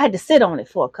this? I had to sit on it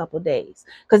for a couple of days.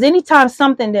 Because anytime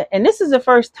and this is the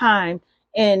first time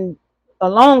in a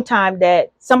long time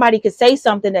that somebody could say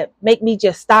something that make me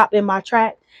just stop in my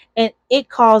track. And it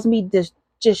caused me to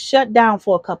just shut down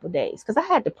for a couple of days because I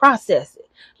had to process it.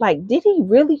 Like, did he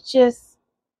really just,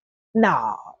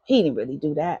 no, he didn't really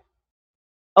do that.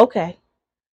 Okay.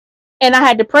 And I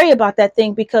had to pray about that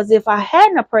thing, because if I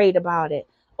hadn't prayed about it,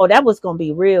 oh, that was going to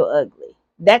be real ugly.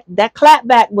 That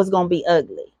clapback was going to be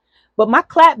ugly. But my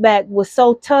clapback was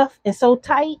so tough and so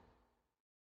tight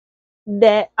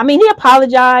that, I mean, he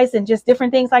apologized and just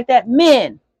different things like that.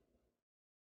 Men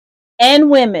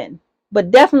and women, but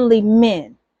definitely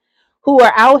men who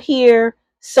are out here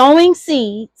sowing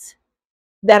seeds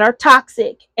that are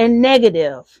toxic and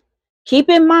negative. Keep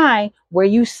in mind, where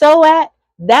you sow at,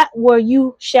 that where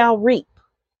you shall reap.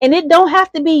 And it don't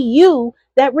have to be you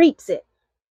that reaps it.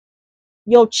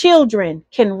 Your children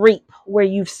can reap where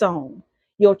you've sown.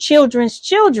 Your children's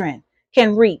children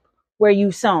can reap where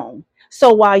you've sown.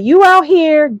 So while you out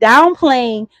here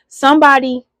downplaying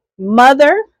somebody,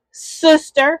 mother,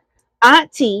 sister,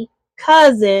 auntie,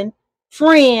 cousin,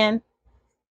 friend,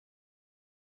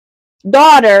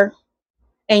 daughter,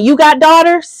 and you got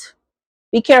daughters,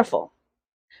 be careful.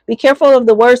 Be careful of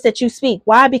the words that you speak.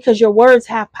 Why? Because your words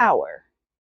have power.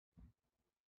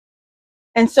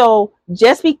 And so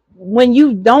when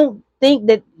you don't think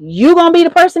that you're going to be the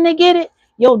person that get it,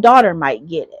 your daughter might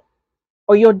get it,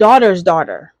 or your daughter's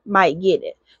daughter might get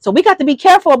it. So we got to be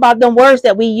careful about the words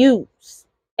that we use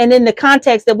and in the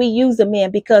context that we use them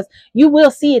in, because you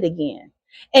will see it again.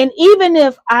 And even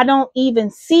if I don't even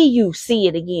see you see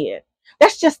it again,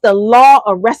 that's just the law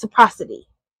of reciprocity.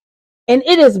 And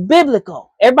it is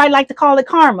biblical. Everybody like to call it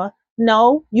karma.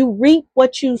 No, you reap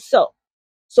what you sow.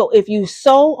 So if you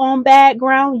sow on bad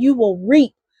ground, you will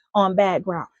reap on bad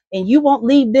ground, and you won't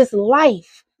leave this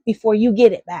life before you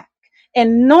get it back.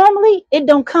 And normally it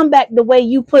don't come back the way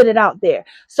you put it out there.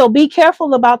 So be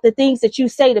careful about the things that you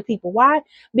say to people. Why?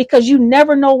 Because you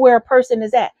never know where a person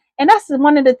is at. And that's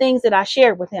one of the things that I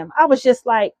shared with him. I was just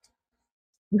like,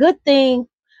 good thing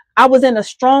I was in a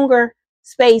stronger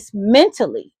space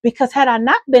mentally, because had I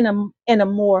not been in a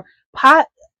more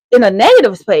in a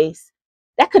negative space,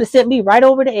 that could have sent me right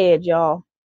over the edge, y'all.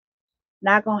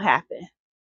 Not gonna happen.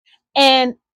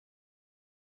 And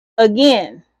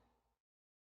again,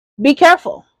 be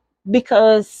careful,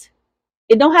 because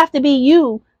it don't have to be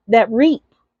you that reap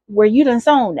where you done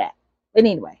sown that. But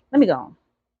anyway, let me go on.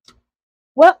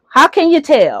 Well, how can you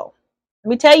tell? Let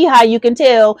me tell you how you can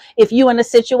tell if you in a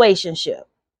situationship.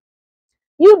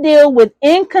 You deal with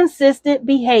inconsistent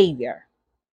behavior.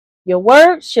 Your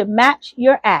words should match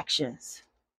your actions.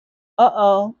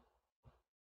 Uh-oh.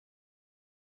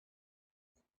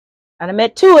 I done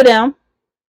met two of them,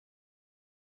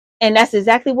 and that's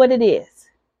exactly what it is.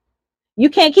 You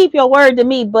can't keep your word to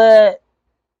me, but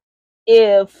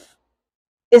if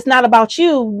it's not about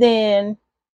you, then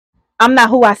I'm not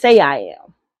who I say I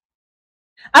am.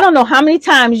 I don't know how many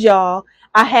times, y'all,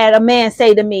 I had a man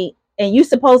say to me, and you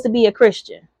supposed to be a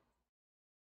Christian.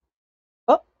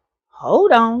 Oh,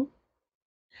 hold on.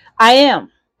 I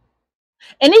am.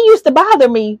 And it used to bother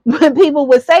me when people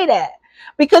would say that,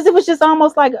 because it was just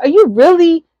almost like, are you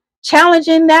really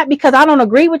challenging that because I don't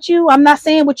agree with you? I'm not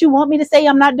saying what you want me to say.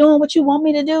 I'm not doing what you want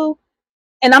me to do.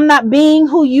 And I'm not being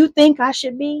who you think I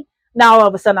should be. Now all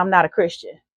of a sudden I'm not a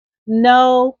Christian.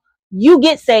 No, you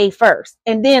get saved first.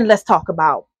 And then let's talk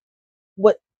about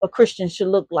what a Christian should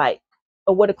look like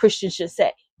or what a Christian should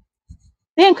say.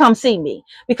 Then come see me,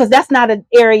 because that's not an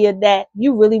area that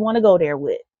you really want to go there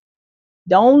with.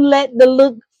 Don't let the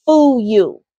look fool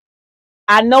you.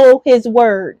 I know his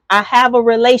word. I have a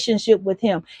relationship with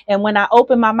him. And when I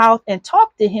open my mouth and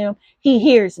talk to him, he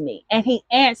hears me and he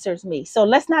answers me. So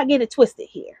let's not get it twisted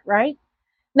here, right?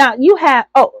 Now you have,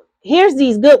 here's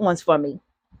these good ones for me.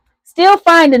 Still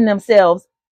finding themselves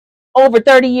over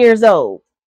 30 years old.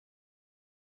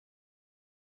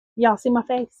 Y'all see my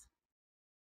face?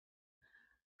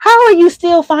 How are you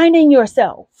still finding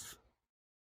yourself?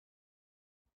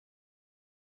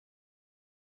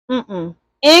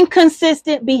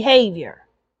 Inconsistent behavior.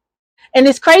 And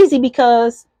it's crazy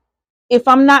because if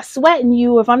I'm not sweating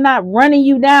you, if I'm not running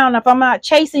you down, if I'm not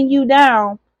chasing you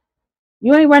down,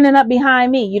 you ain't running up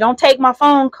behind me. You don't take my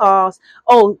phone calls.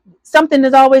 Oh, something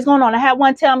is always going on. I had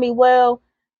one tell me, well,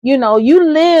 you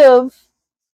live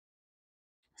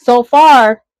so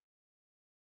far,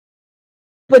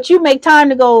 but you make time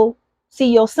to go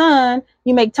see your son.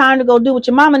 You make time to go do what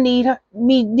your mama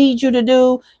need you to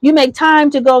do. You make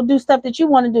time to go do stuff that you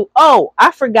want to do. Oh,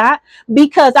 I forgot,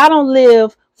 because I don't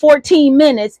live 14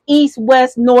 minutes east,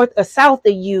 west, north, or south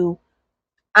of you.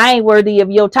 I ain't worthy of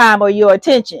your time or your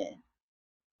attention.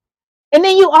 And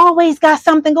then you always got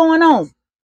something going on.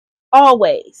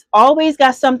 Always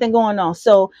got something going on.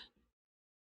 So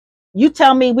you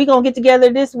tell me we're going to get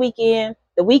together this weekend.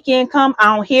 The weekend come,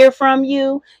 I don't hear from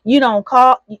you. You don't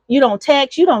call, you don't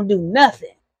text, you don't do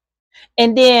nothing.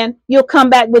 And then you'll come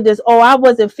back with this, oh, I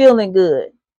wasn't feeling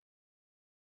good.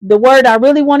 The word I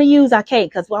really want to use, I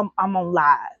can't, because I'm on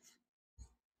live.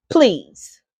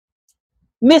 Please,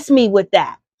 miss me with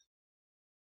that.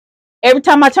 Every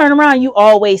time I turn around, you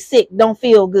always sick, don't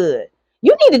feel good.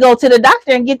 You need to go to the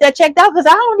doctor and get that checked out, because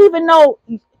I don't even know,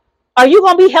 are you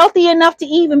going to be healthy enough to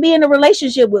even be in a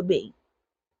relationship with me?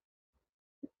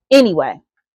 Anyway,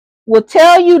 will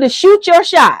tell you to shoot your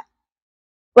shot,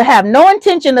 but have no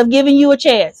intention of giving you a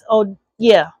chance. Oh,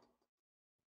 yeah,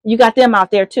 you got them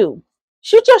out there too.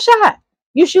 Shoot your shot.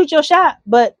 You shoot your shot,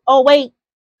 but oh, wait,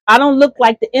 I don't look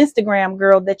like the Instagram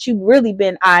girl that you've really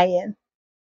been eyeing.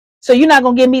 So you're not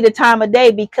going to give me the time of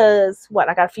day because, what,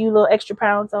 I got a few little extra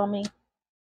pounds on me.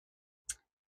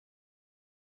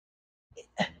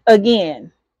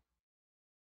 Again,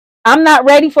 I'm not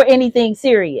ready for anything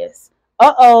serious.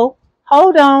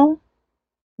 Hold on.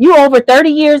 You over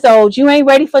 30 years old. You ain't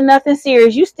ready for nothing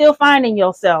serious. You still finding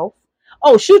yourself.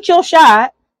 Oh, shoot your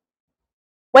shot.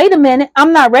 Wait a minute.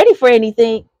 I'm not ready for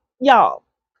anything. Y'all.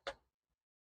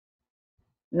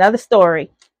 Another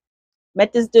story.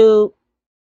 Met this dude.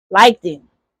 Liked him.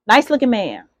 Nice looking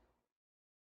man.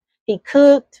 He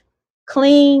cooked,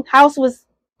 cleaned. House was,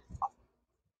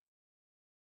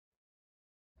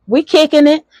 we kicking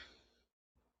it,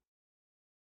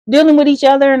 dealing with each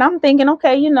other. And I'm thinking,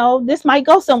 okay, this might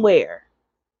go somewhere.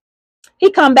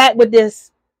 He come back with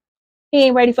this. He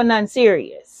ain't ready for nothing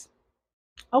serious.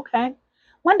 Okay.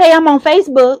 One day I'm on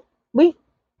Facebook. And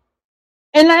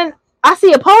then I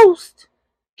see a post.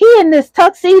 He in this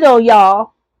tuxedo,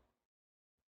 y'all.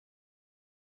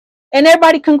 And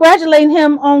everybody congratulating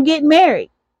him on getting married.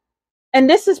 And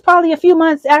this is probably a few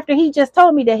months after he just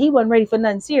told me that he wasn't ready for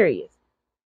nothing serious.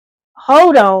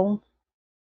 Hold on.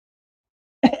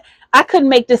 I couldn't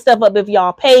make this stuff up if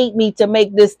y'all paid me to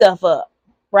make this stuff up,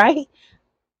 right?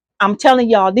 I'm telling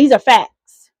y'all, these are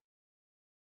facts.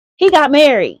 He got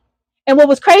married. And what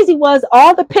was crazy was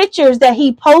all the pictures that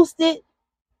he posted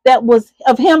that was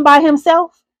of him by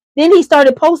himself. Then he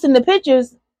started posting the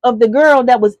pictures of the girl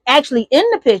that was actually in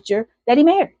the picture that he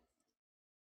married.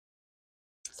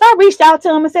 So I reached out to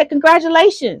him and said,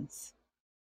 congratulations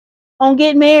on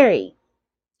getting married.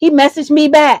 He messaged me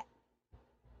back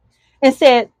and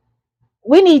said,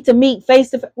 we need to meet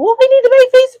face to face. What we need to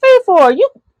meet face to face for?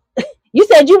 You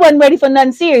said you wasn't ready for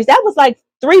nothing serious. That was like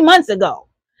 3 months ago.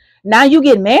 Now you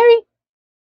get married?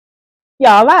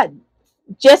 Y'all,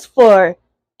 just for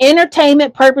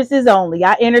entertainment purposes only,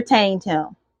 I entertained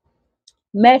him.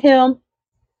 Met him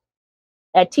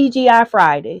at TGI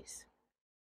Fridays.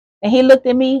 And he looked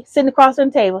at me sitting across from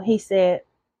the table. He said,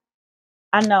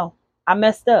 I know, I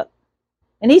messed up.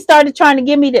 And he started trying to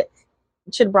give me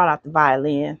should have brought out the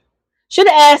violin. Should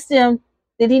have asked him,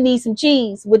 did he need some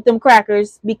cheese with them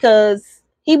crackers? Because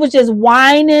he was just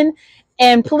whining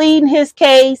and pleading his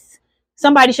case.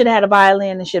 Somebody should have had a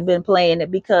violin and should have been playing it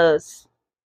because,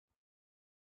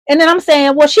 and then I'm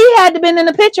saying, well, she had to been in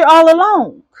the picture all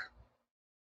along.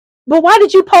 But why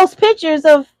did you post pictures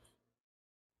of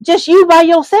just you by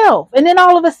yourself? And then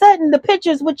all of a sudden the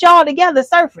pictures with y'all together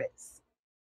surface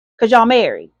because y'all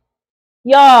married.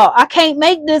 Y'all, I can't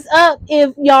make this up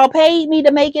if y'all paid me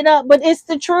to make it up, but it's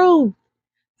the truth.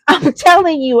 I'm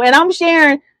telling you, and I'm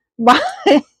sharing my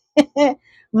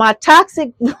my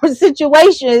toxic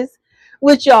situations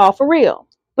with y'all for real.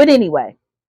 But anyway,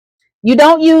 you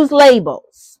don't use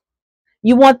labels.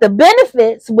 You want the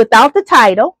benefits without the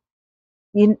title.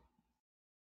 You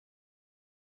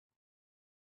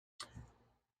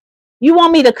you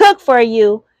want me to cook for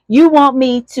you. You want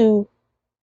me to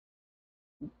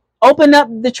open up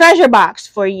the treasure box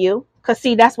for you. Cause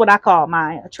see, that's what I call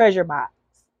mine, a treasure box.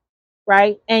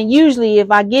 Right. And usually if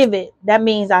I give it, that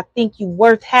means I think you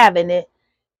worth having it.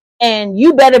 And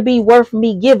you better be worth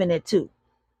me giving it to.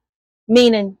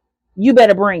 Meaning you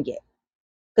better bring it.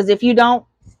 Because if you don't,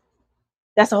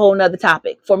 that's a whole nother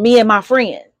topic for me and my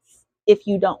friends. If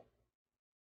you don't.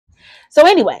 So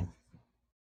anyway,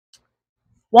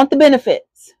 want the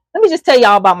benefits. Let me just tell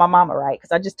y'all about my mama, right?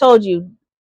 Because I just told you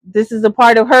this is a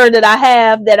part of her that I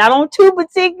have that I don't too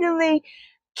particularly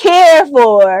care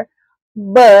for,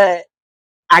 but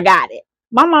I got it.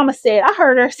 My mama said, I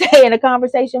heard her say in a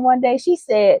conversation one day, she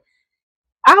said,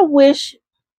 I wish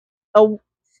a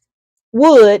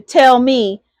would tell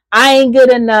me I ain't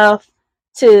good enough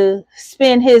to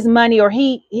spend his money, or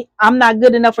I'm not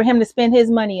good enough for him to spend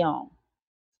his money on.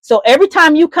 So every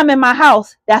time you come in my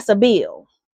house, that's a bill.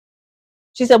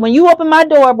 She said, when I open my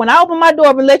door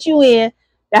and let you in,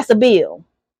 that's a bill.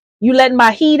 You letting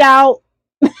my heat out.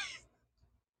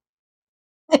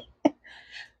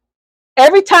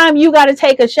 Every time you got to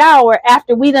take a shower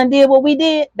after we done did what we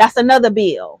did, that's another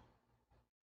bill.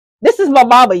 This is my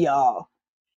mama, y'all.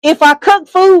 If I cook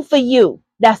food for you,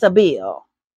 that's a bill.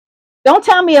 Don't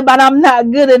tell me about I'm not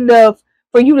good enough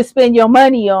for you to spend your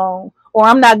money on, or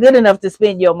I'm not good enough to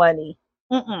spend your money.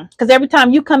 Because every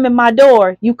time you come in my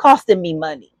door, you costing me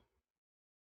money.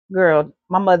 Girl,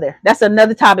 my mother, that's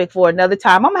another topic for another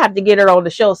time. I'm gonna have to get her on the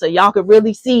show so y'all could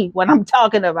really see what I'm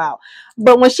talking about.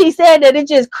 But when she said that, it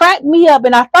just cracked me up,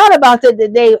 and I thought about it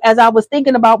today as I was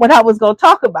thinking about what I was gonna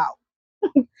talk about.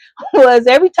 Was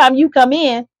every time you come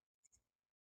in,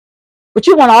 but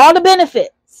you want all the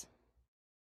benefits.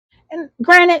 And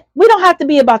granted, we don't have to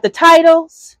be about the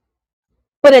titles,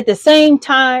 but at the same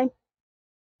time,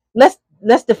 let's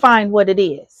define what it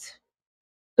is.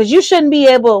 Because you shouldn't be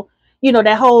able,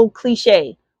 that whole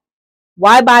cliche.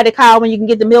 Why buy the cow when you can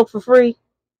get the milk for free?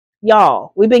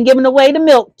 Y'all, we've been giving away the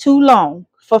milk too long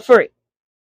for free.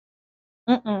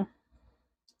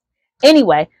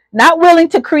 Anyway, not willing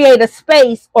to create a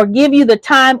space or give you the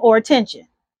time or attention.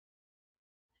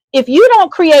 If you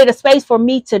don't create a space for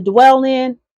me to dwell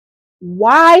in,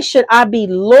 why should I be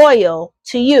loyal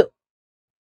to you?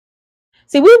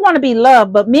 See, we want to be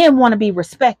loved, but men want to be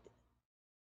respected.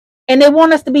 And they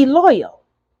want us to be loyal.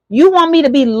 You want me to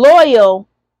be loyal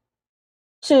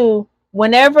to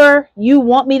whenever you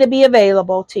want me to be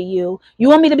available to you. You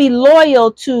want me to be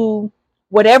loyal to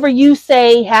whatever you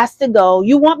say has to go.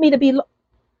 You want me to be.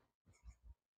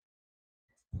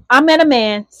 I met a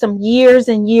man some years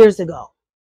and years ago,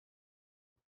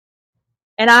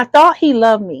 and I thought he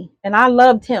loved me, and I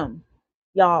loved him,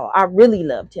 y'all. I really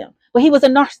loved him, but he was a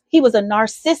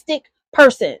narcissistic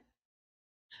person,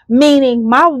 meaning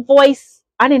my voice,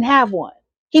 I didn't have one.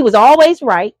 He was always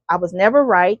right. I was never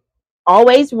right,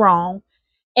 always wrong.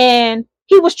 And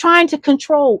he was trying to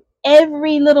control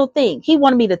every little thing. He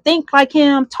wanted me to think like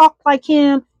him, talk like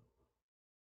him.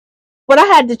 But I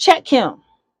had to check him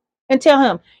and tell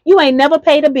him, you ain't never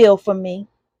paid a bill for me.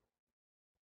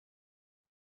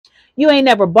 You ain't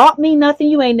never bought me nothing.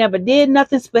 You ain't never did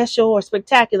nothing special or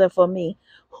spectacular for me.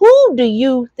 Who do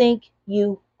you think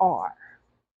you are?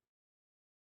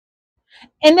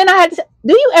 And then I had to say,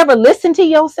 do you ever listen to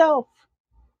yourself?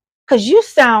 Because you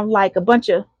sound like a bunch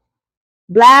of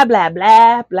blah, blah,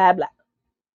 blah, blah, blah.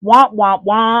 Womp, womp,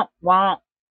 womp, womp.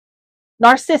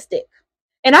 Narcissistic.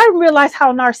 And I didn't realize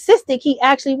how narcissistic he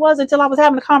actually was until I was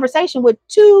having a conversation with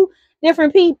two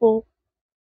different people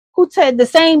who said the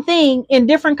same thing in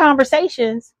different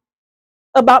conversations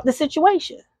about the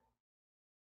situation.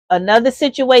 Another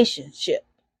situationship.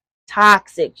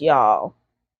 Toxic, y'all.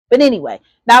 But anyway,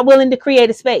 not willing to create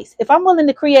a space. If I'm willing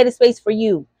to create a space for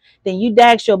you, then you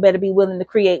dag sure better be willing to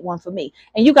create one for me.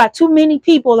 And you got too many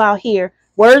people out here,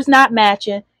 words not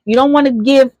matching. You don't want to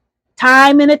give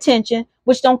time and attention,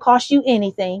 which don't cost you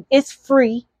anything. It's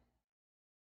free.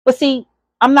 But see,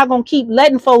 I'm not going to keep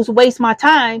letting folks waste my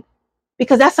time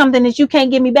because that's something that you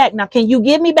can't give me back. Now, can you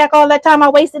give me back all that time I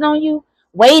wasted on you,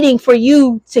 waiting for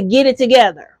you to get it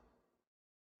together?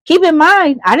 Keep in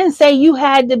mind, I didn't say you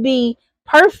had to be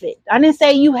perfect. I didn't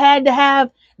say you had to have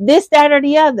this, that, or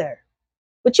the other.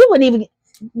 But you wouldn't even,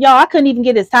 y'all, I couldn't even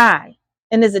get his time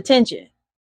and his attention.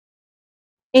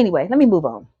 Anyway, let me move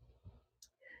on.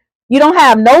 You don't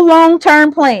have no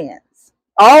long-term plans.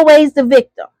 Always the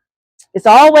victim. It's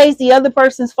always the other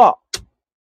person's fault.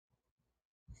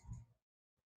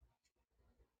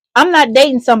 I'm not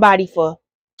dating somebody for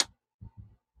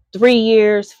 3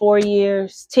 years, 4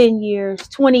 years, 10 years,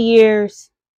 20 years.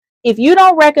 If you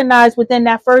don't recognize within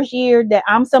that first year that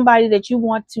I'm somebody that you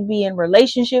want to be in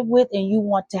relationship with and you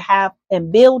want to have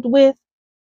and build with,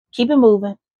 keep it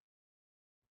moving.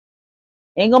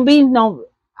 Ain't gonna be no,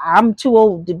 I'm too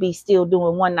old to be still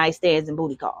doing one night stands and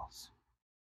booty calls.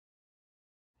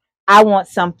 I want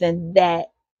something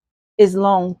that is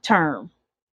long term.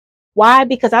 Why?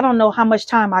 Because I don't know how much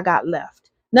time I got left.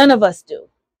 None of us do.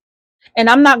 And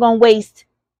I'm not going to waste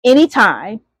any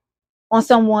time on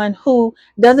someone who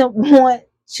doesn't want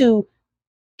to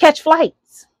catch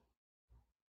flights,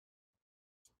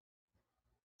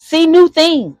 see new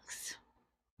things,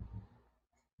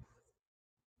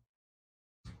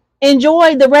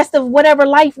 enjoy the rest of whatever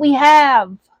life we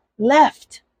have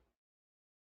left.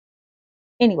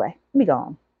 Anyway, let me go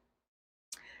on.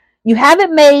 You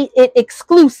haven't made it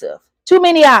exclusive. Too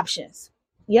many options.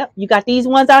 Yep, you got these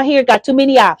ones out here, got too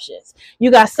many options. You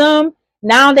got some,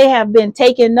 now they have been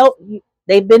taken note,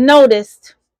 they've been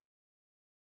noticed.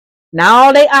 Now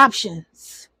all they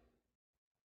options.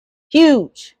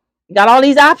 Huge. You got all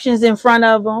these options in front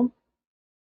of them.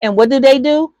 And what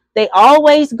do? They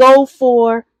always go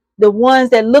for the ones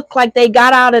that look like they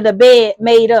got out of the bed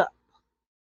made up.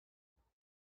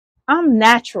 I'm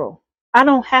natural. I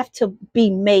don't have to be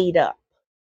made up.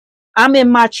 I'm in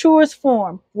my truest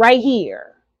form right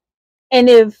here. And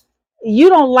if you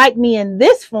don't like me in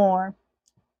this form,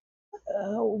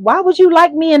 why would you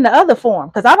like me in the other form?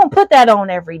 Because I don't put that on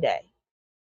every day.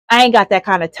 I ain't got that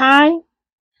kind of time.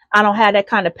 I don't have that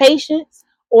kind of patience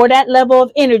or that level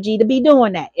of energy to be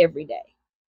doing that every day.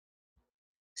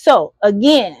 So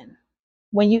again,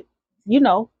 when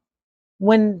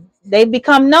when they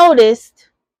become noticed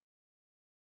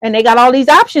and they got all these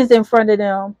options in front of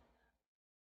them,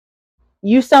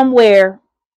 you somewhere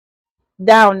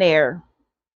down there,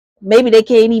 maybe they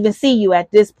can't even see you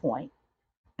at this point,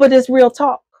 but it's real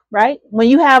talk, right? When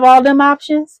you have all them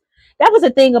options, that was the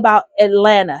thing about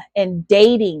Atlanta and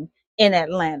dating in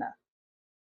Atlanta.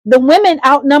 The women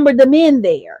outnumbered the men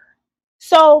there.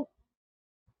 So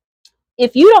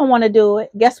if you don't want to do it,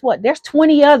 guess what? There's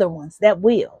 20 other ones that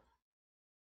will.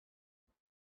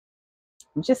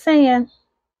 I'm just saying.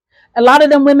 A lot of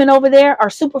them women over there are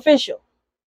superficial.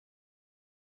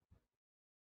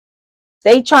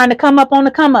 They trying to come up on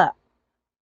the come up.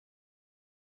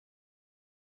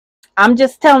 I'm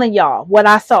just telling y'all what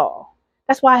I saw.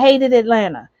 That's why I hated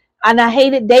Atlanta. And I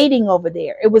hated dating over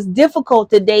there. It was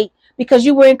difficult to date because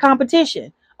you were in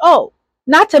competition. Oh,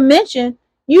 not to mention,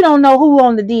 you don't know who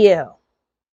on the DL.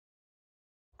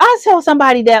 I tell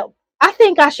somebody that I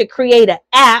think I should create an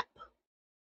app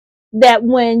that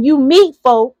when you meet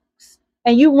folks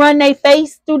and you run their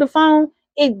face through the phone,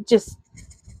 it just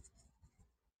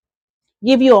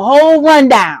give you a whole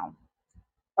rundown,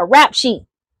 a rap sheet,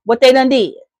 what they done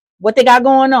did, what they got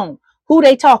going on, who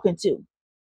they talking to,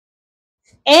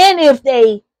 and if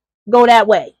they go that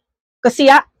way. Cause see,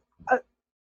 uh,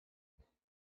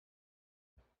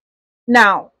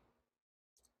 now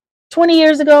 20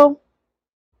 years ago,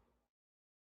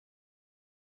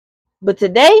 but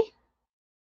today,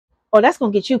 oh, that's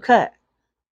gonna get you cut,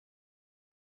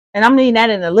 and I'm meaning that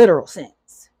in a literal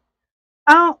sense.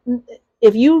 I don't,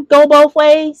 if you go both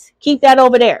ways, keep that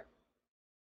over there.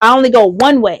 I only go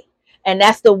one way, and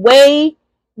that's the way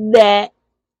that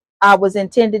I was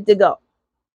intended to go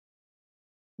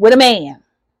with a man.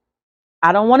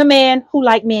 I don't want a man who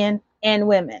like men and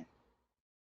women.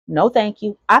 No, thank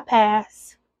you. I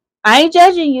pass. I ain't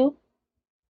judging you.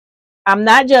 I'm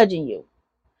not judging you.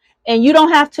 And you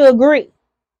don't have to agree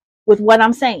with what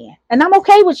I'm saying. And I'm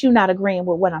okay with you not agreeing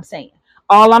with what I'm saying.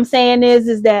 All I'm saying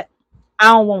is that I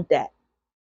don't want that.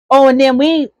 Oh, and then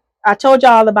I told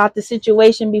y'all about the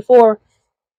situation before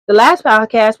the last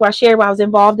podcast where I shared where I was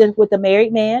involved with a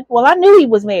married man. Well, I knew he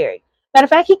was married. Matter of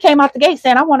fact, he came out the gate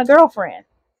saying, I want a girlfriend.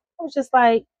 I was just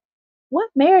like, what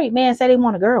married man said he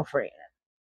want a girlfriend?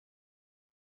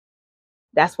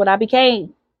 That's what I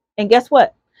became. And guess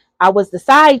what? I was the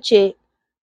side chick.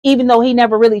 Even though he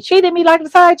never really treated me like the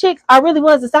side chick, I really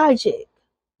was the side chick.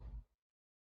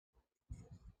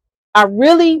 I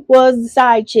really was the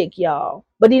side chick, y'all.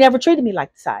 But he never treated me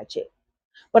like the side chick.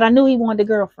 But I knew he wanted a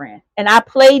girlfriend. And I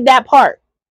played that part.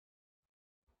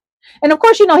 And of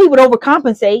course, he would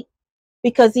overcompensate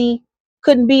because he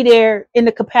couldn't be there in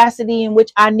the capacity in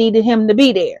which I needed him to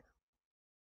be there.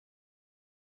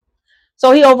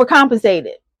 So he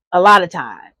overcompensated a lot of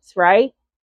times, right?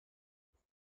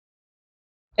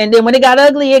 And then when it got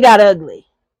ugly, it got ugly.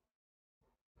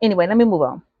 Anyway, let me move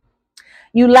on.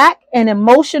 You lack an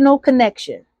emotional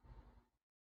connection.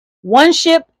 One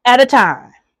ship at a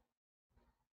time.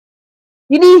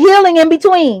 You need healing in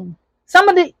between. Some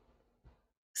of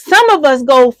us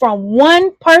go from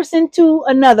one person to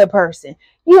another person.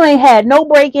 You ain't had no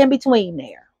break in between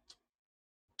there.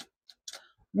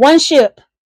 One ship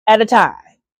at a time.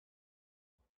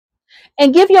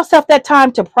 And give yourself that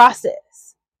time to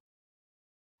process.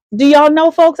 Do y'all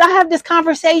know, folks? I have this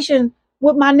conversation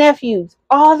with my nephews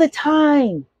all the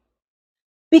time.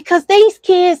 Because these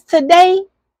kids today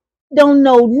don't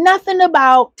know nothing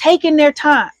about taking their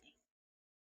time.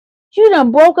 You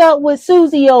done broke up with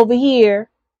Susie over here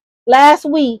last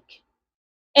week,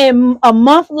 and a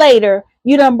month later,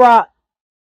 you done brought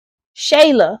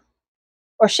Shayla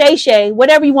or Shay Shay,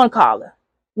 whatever you want to call her,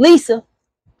 Lisa,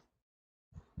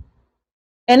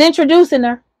 and introducing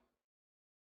her.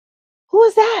 Who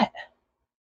is that?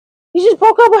 You just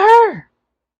broke up with her.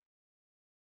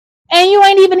 And you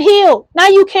ain't even healed. Now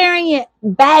you carrying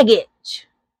baggage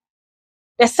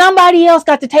that somebody else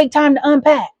got to take time to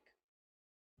unpack.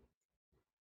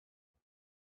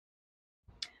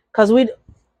 Because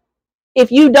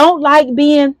if you don't like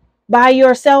being by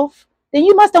yourself, then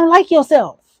you must don't like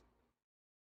yourself.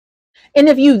 And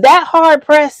if you that hard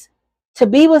pressed to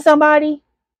be with somebody,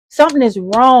 something is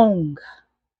wrong.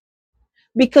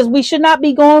 Because we should not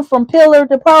be going from pillar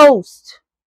to post.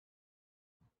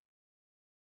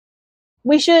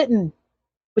 We shouldn't.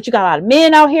 But you got a lot of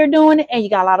men out here doing it, and you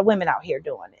got a lot of women out here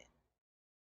doing it.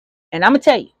 And I'm going to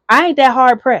tell you, I ain't that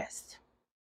hard pressed.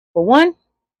 For one,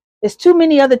 there's too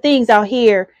many other things out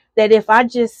here that if I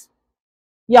just,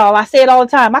 y'all, I say it all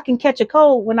the time, I can catch a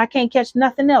cold when I can't catch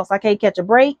nothing else. I can't catch a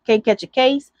break, can't catch a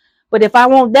case. But if I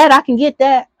want that, I can get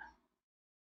that.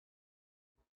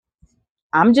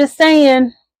 I'm just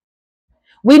saying,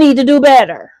 we need to do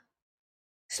better.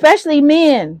 Especially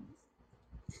men.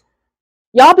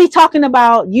 Y'all be talking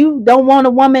about you don't want a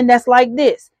woman that's like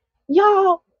this.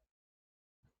 Y'all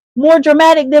more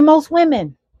dramatic than most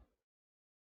women.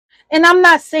 And I'm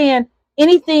not saying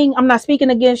anything, I'm not speaking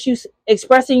against you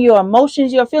expressing your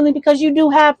emotions, your feelings, because you do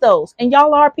have those. And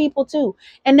y'all are people too.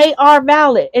 And they are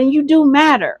valid and you do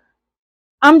matter.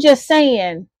 I'm just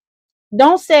saying,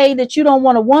 don't say that you don't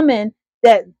want a woman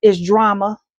that is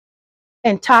drama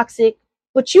and toxic,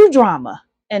 but you drama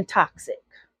and toxic.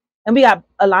 And we got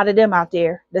a lot of them out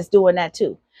there that's doing that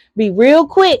too. Be real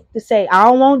quick to say, I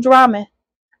don't want drama.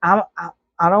 I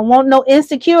don't want no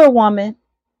insecure woman.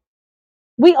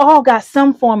 We all got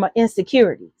some form of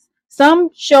insecurities. Some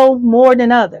show more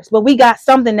than others, but we got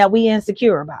something that we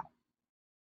insecure about.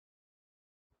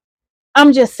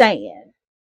 I'm just saying.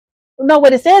 No,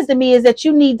 what it says to me is that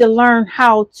you need to learn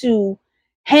how to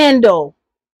handle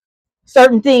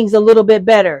certain things a little bit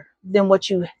better than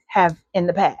what you have in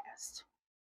the past.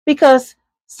 Because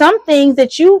some things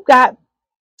that you got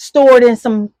stored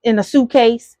in a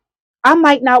suitcase, I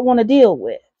might not want to deal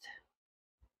with.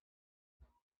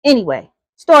 Anyway,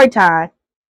 story time.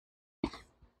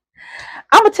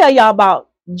 I'm gonna tell y'all about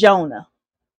Jonah.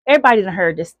 Everybody done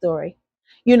heard this story.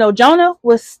 Jonah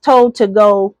was told to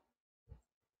go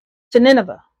to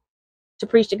Nineveh to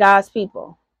preach to God's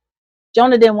people.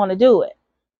 Jonah didn't want to do it.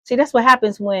 See, that's what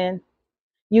happens when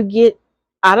you get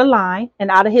out of line and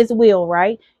out of his will,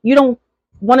 right? You don't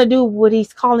want to do what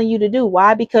he's calling you to do.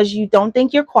 Why? Because you don't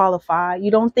think you're qualified.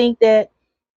 You don't think that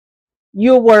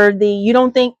you're worthy. You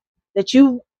don't think that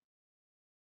you,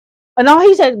 and all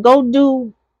he said, go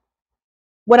do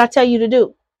what I tell you to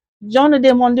do. Jonah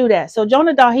didn't want to do that. So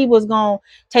Jonah thought he was going to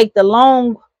take the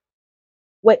long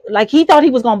way, like he thought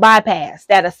he was going to bypass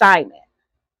that assignment.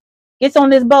 Gets on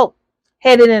this boat,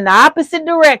 headed in the opposite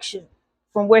direction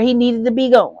from where he needed to be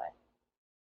going.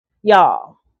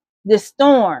 Y'all, this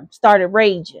storm started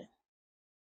raging.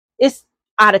 It's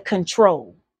out of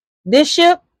control. This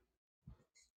ship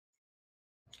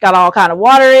got all kind of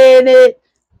water in it.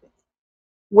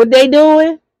 What they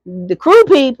doing? The crew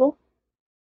people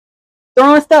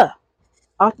throwing stuff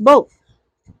off the boat.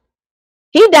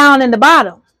 He down in the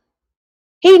bottom.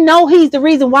 He know he's the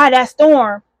reason why that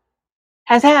storm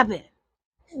has happened.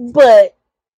 But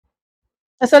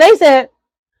so they said,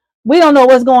 we don't know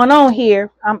what's going on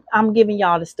here. I'm giving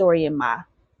y'all the story in my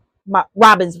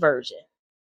Robin's version.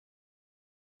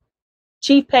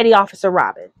 Chief Petty Officer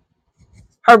Robin,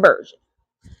 her version.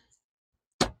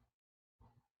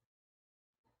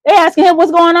 They asking him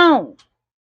what's going on.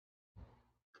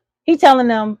 He telling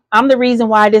them, I'm the reason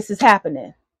why this is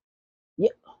happening.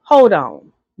 Hold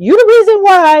on. You the reason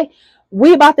why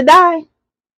we about to die?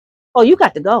 Oh, you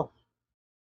got to go.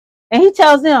 And he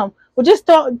tells them, well, just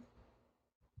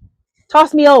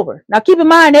toss me over. Now keep in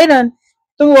mind, they done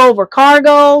threw over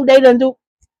cargo. They done do,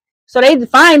 so they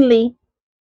finally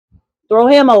throw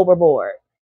him overboard.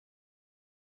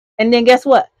 And then guess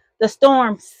what? The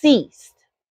storm ceased.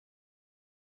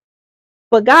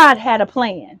 But God had a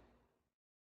plan.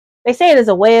 They say it is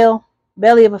a whale,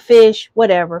 belly of a fish,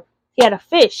 whatever. He had a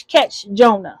fish catch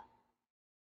Jonah.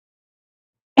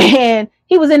 And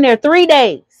he was in there 3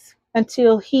 days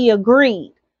until he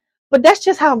agreed. But that's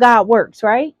just how God works,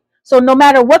 right? So no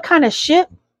matter what kind of ship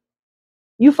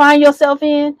you find yourself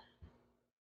in,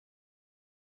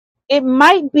 it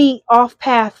might be off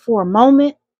path for a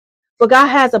moment, but God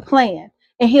has a plan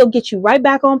and he'll get you right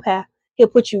back on path. He'll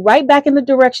put you right back in the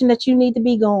direction that you need to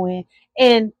be going.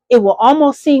 And it will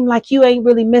almost seem like you ain't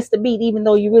really missed a beat, even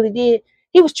though you really did.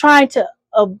 He was trying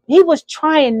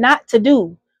not to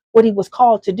do what he was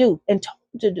called to do and told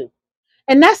to do.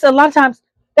 And that's a lot of times,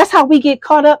 that's how we get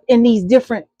caught up in these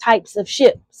different types of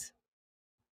ships.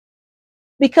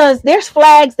 Because there's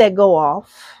flags that go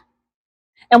off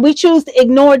and we choose to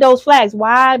ignore those flags.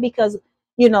 Why? Because,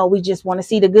 we just want to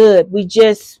see the good.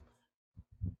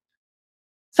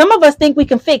 Some of us think we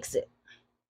can fix it.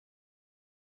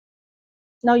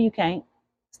 No, you can't.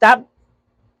 Stop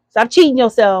cheating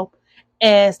yourself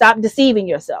and stop deceiving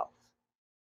yourself.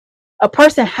 A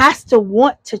person has to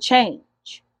want to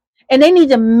change and they need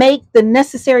to make the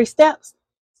necessary steps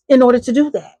in order to do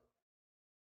that.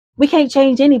 We can't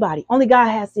change anybody. Only God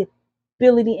has the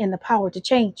ability and the power to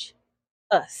change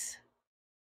us.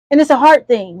 And it's a hard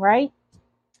thing, right?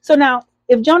 So now,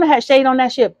 if Jonah had stayed on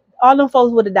that ship, all them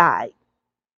folks would have died.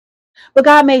 But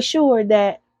God made sure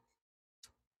that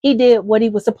he did what he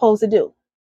was supposed to do.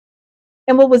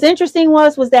 And what was interesting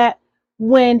was that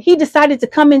when he decided to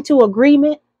come into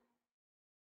agreement,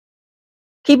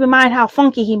 keep in mind how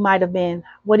funky he might have been,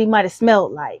 what he might have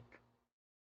smelled like.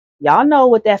 Y'all know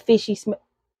what that fishy smell.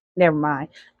 Never mind.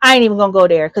 I ain't even gonna go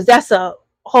there because that's a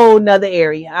whole nother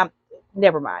area.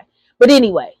 Never mind. But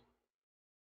anyway,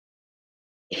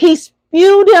 he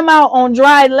spewed him out on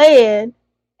dry land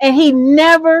and he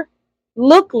never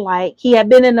looked like he had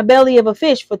been in the belly of a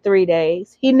fish for 3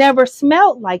 days. He never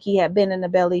smelled like he had been in the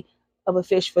belly of a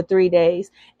fish for 3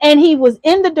 days. And he was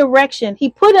in the direction, he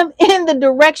put him in the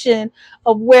direction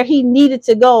of where he needed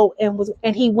to go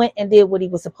and he went and did what he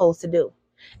was supposed to do.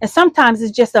 And sometimes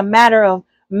it's just a matter of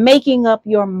making up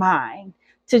your mind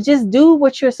to just do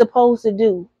what you're supposed to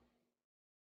do.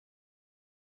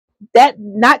 That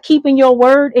not keeping your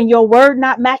word and your word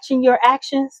not matching your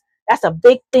actions, that's a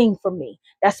big thing for me.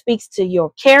 That speaks to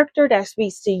your character. That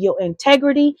speaks to your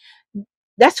integrity.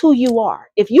 That's who you are.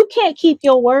 If you can't keep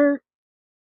your word,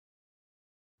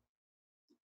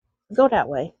 go that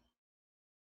way.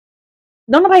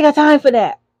 Don't nobody got time for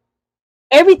that.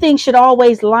 Everything should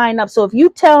always line up. So if you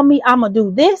tell me I'm going to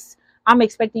do this, I'm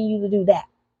expecting you to do that.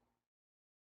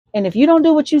 And if you don't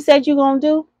do what you said you're going to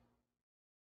do,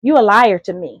 you a liar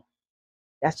to me.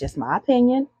 That's just my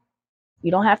opinion.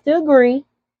 You don't have to agree,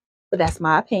 but that's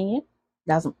my opinion.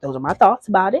 Those are my thoughts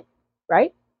about it,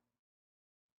 right?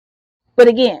 But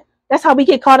again, that's how we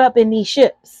get caught up in these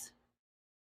ships.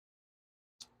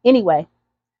 Anyway,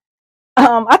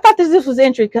 I thought this was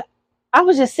interesting. I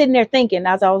was just sitting there thinking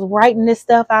as I was writing this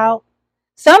stuff out.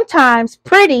 Sometimes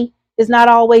pretty is not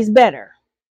always better.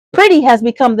 Pretty has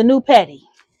become the new petty.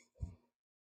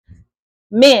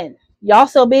 Men, y'all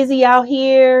so busy out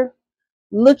here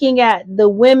looking at the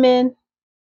women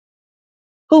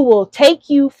who will take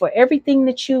you for everything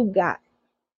that you got.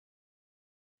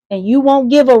 And you won't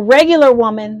give a regular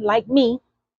woman like me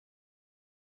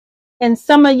and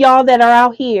some of y'all that are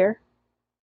out here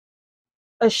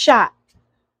a shot.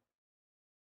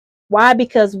 Why?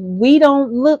 Because we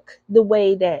don't look the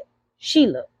way that she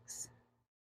looks.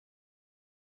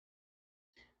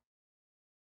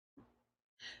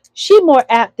 She more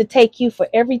apt to take you for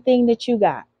everything that you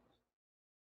got.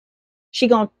 She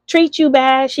gonna treat you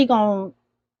bad.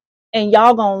 And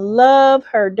y'all gonna love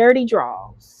her dirty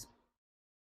draws.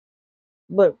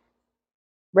 But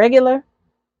regular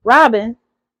Robin,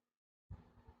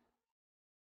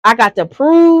 I got to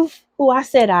prove who I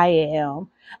said I am.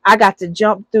 I got to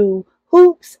jump through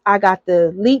hoops. I got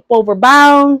to leap over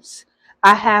bounds.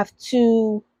 I have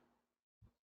to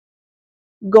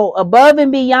go above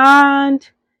and beyond.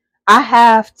 I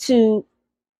have to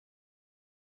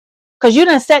Because you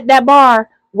done set that bar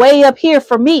way up here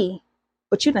for me,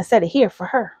 but you done set it here for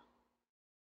her.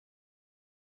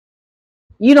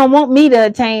 You don't want me to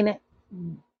attain it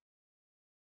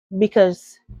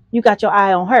because you got your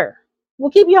eye on her. Well,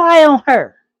 keep your eye on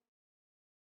her.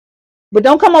 But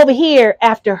don't come over here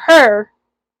after her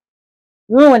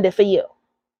ruined it for you.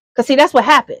 Because see, that's what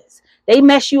happens. They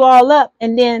mess you all up,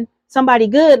 and then somebody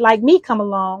good like me come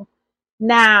along.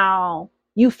 Now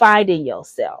you finding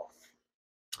yourself.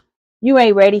 You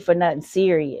ain't ready for nothing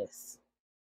serious.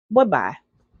 Bye-bye.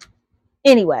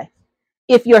 Anyway,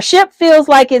 if your ship feels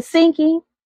like it's sinking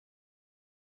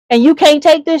and you can't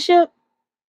take this ship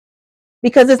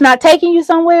because it's not taking you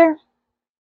somewhere,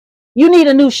 you need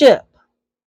a new ship.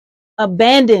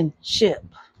 Abandoned ship.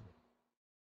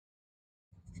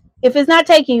 If it's not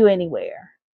taking you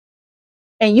anywhere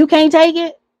and you can't take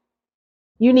it,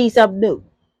 you need something new.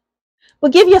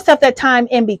 But give yourself that time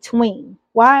in between.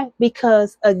 Why?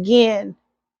 Because again,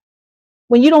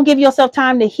 when you don't give yourself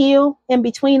time to heal in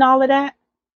between all of that,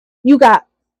 you got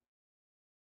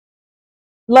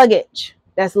luggage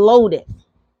that's loaded.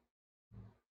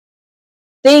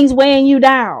 Things weighing you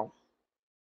down.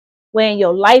 Weighing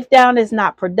your life down is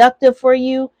not productive for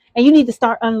you. And you need to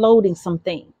start unloading some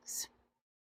things.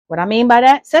 What I mean by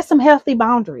that, set some healthy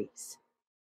boundaries.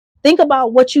 Think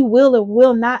about what you will or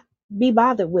will not be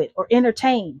bothered with or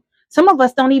entertain. Some of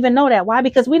us don't even know that. Why?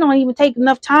 Because we don't even take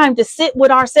enough time to sit with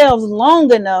ourselves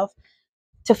long enough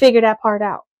to figure that part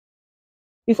out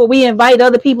before we invite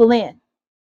other people in.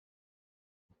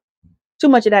 Too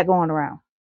much of that going around.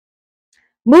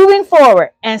 Moving forward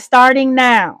and starting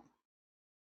now,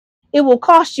 it will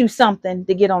cost you something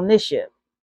to get on this ship.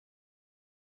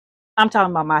 I'm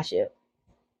talking about my ship,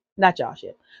 not y'all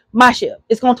ship. My ship.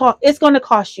 It's gonna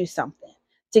cost you something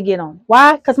to get on.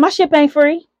 Why? Because my ship ain't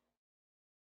free.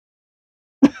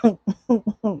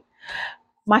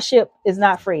 My ship is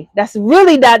not free. That's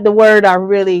really not the word I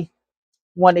really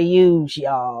want to use,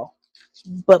 y'all.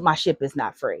 But my ship is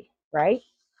not free, right?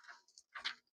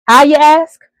 How, you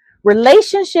ask?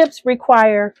 Relationships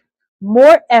require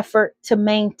more effort to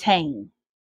maintain.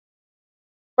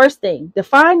 First thing,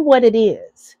 define what it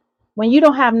is. When you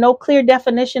don't have no clear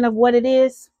definition of what it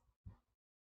is,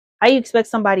 how you expect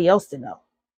somebody else to know?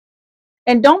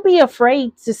 And don't be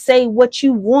afraid to say what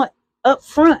you want up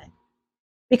front.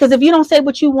 Because if you don't say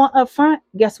what you want up front,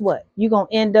 guess what? You're going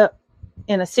to end up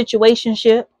in a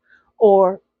situationship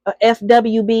or a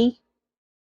FWB.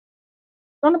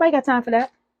 Don't nobody got time for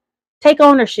that. Take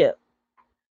ownership.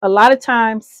 A lot of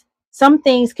times, some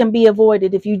things can be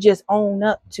avoided if you just own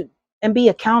up to and be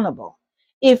accountable.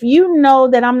 If you know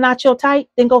that I'm not your type,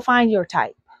 then go find your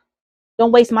type.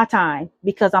 Don't waste my time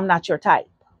because I'm not your type.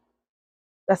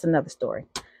 That's another story.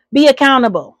 Be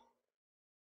accountable.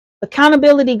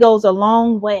 Accountability goes a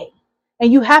long way.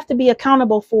 And you have to be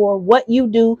accountable for what you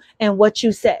do and what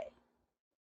you say.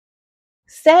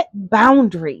 Set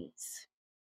boundaries.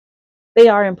 They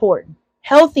are important.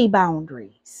 Healthy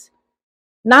boundaries.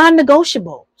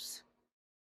 Non-negotiables.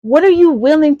 What are you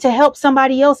willing to help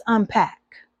somebody else unpack?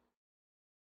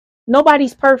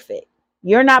 Nobody's perfect.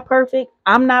 You're not perfect.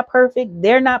 I'm not perfect.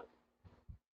 They're not.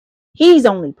 He's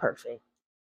only perfect.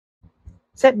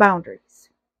 Set boundaries.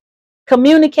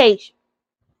 Communication.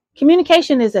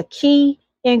 Communication is a key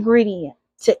ingredient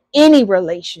to any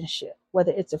relationship,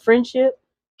 whether it's a friendship,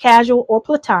 casual or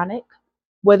platonic,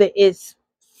 whether it's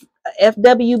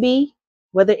FWB,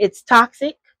 whether it's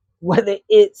toxic, whether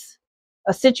it's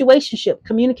a situationship.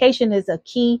 Communication is a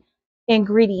key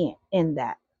ingredient in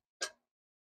that.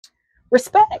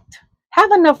 Respect.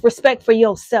 Have enough respect for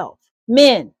yourself.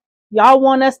 Men, y'all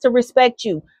want us to respect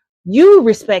you. You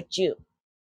respect you.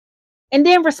 And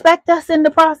then respect us in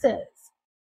the process.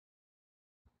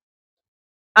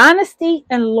 Honesty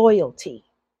and loyalty.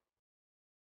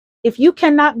 If you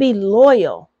cannot be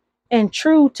loyal and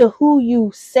true to who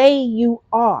you say you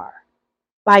are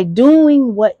by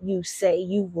doing what you say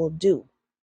you will do,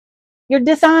 you're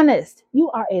dishonest. You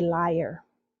are a liar.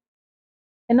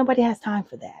 And nobody has time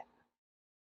for that.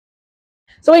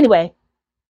 So anyway,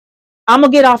 I'm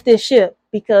going to get off this ship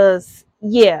because,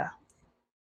 yeah,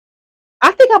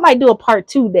 I think I might do a part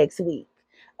 2 next week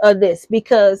of this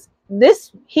because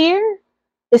this here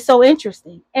is so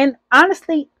interesting. And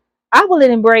honestly, I will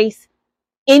embrace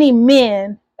any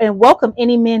men and welcome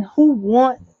any men who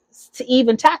want to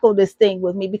even tackle this thing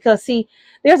with me because see,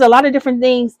 there's a lot of different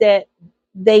things that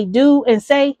they do and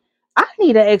say. I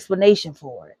need an explanation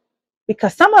for it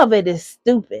because some of it is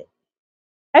stupid.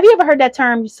 Have you ever heard that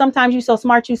term? Sometimes you so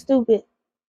smart, you stupid.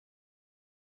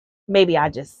 Maybe I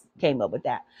just came up with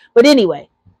that. But anyway,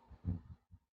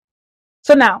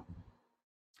 so now,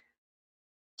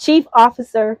 Chief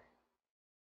Officer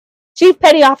Chief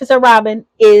Petty Officer Robin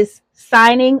is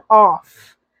signing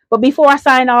off. But before I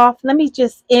sign off, let me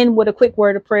just end with a quick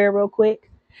word of prayer, real quick.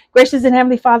 Gracious and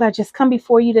Heavenly Father, I just come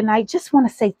before you tonight. Just want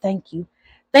to say thank you.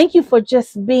 Thank you for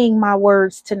just being my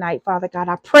words tonight, Father God.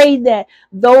 I pray that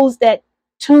those that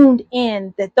tuned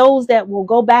in, that those that will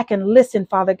go back and listen,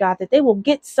 Father God, that they will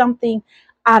get something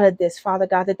out of this, Father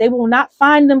God, that they will not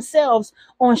find themselves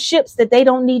on ships that they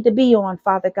don't need to be on,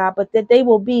 Father God, but that they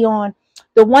will be on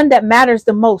the one that matters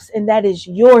the most, and that is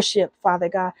your ship, Father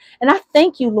God. And I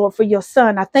thank you, Lord, for your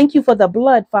son. I thank you for the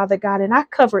blood, Father God, and I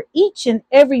cover each and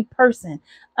every person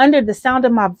under the sound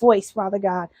of my voice, Father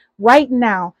God, right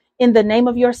now. In the name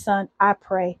of your son, I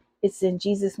pray. It's in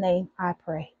Jesus' name I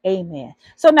pray. Amen.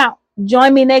 So now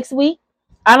join me next week.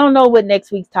 I don't know what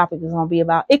next week's topic is going to be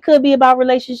about. It could be about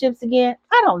relationships again.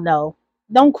 I don't know.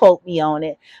 Don't quote me on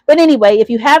it. But anyway, if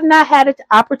you have not had an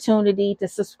opportunity to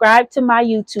subscribe to my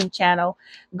YouTube channel,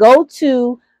 go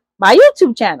to my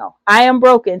YouTube channel. I am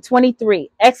broken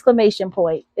 23 exclamation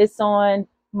point. It's on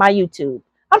my YouTube.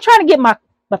 I'm trying to get my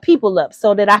people up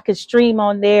so that I can stream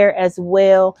on there as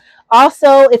well.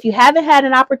 Also, if you haven't had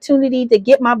an opportunity to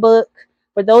get my book,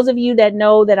 for those of you that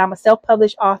know that I'm a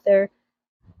self-published author,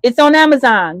 it's on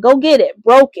Amazon. Go get it.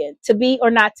 Broken. To be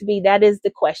or not to be? That is the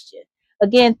question.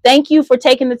 Again, thank you for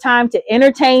taking the time to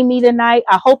entertain me tonight.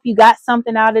 I hope you got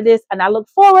something out of this, and I look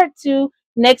forward to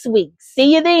next week.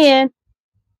 See you then.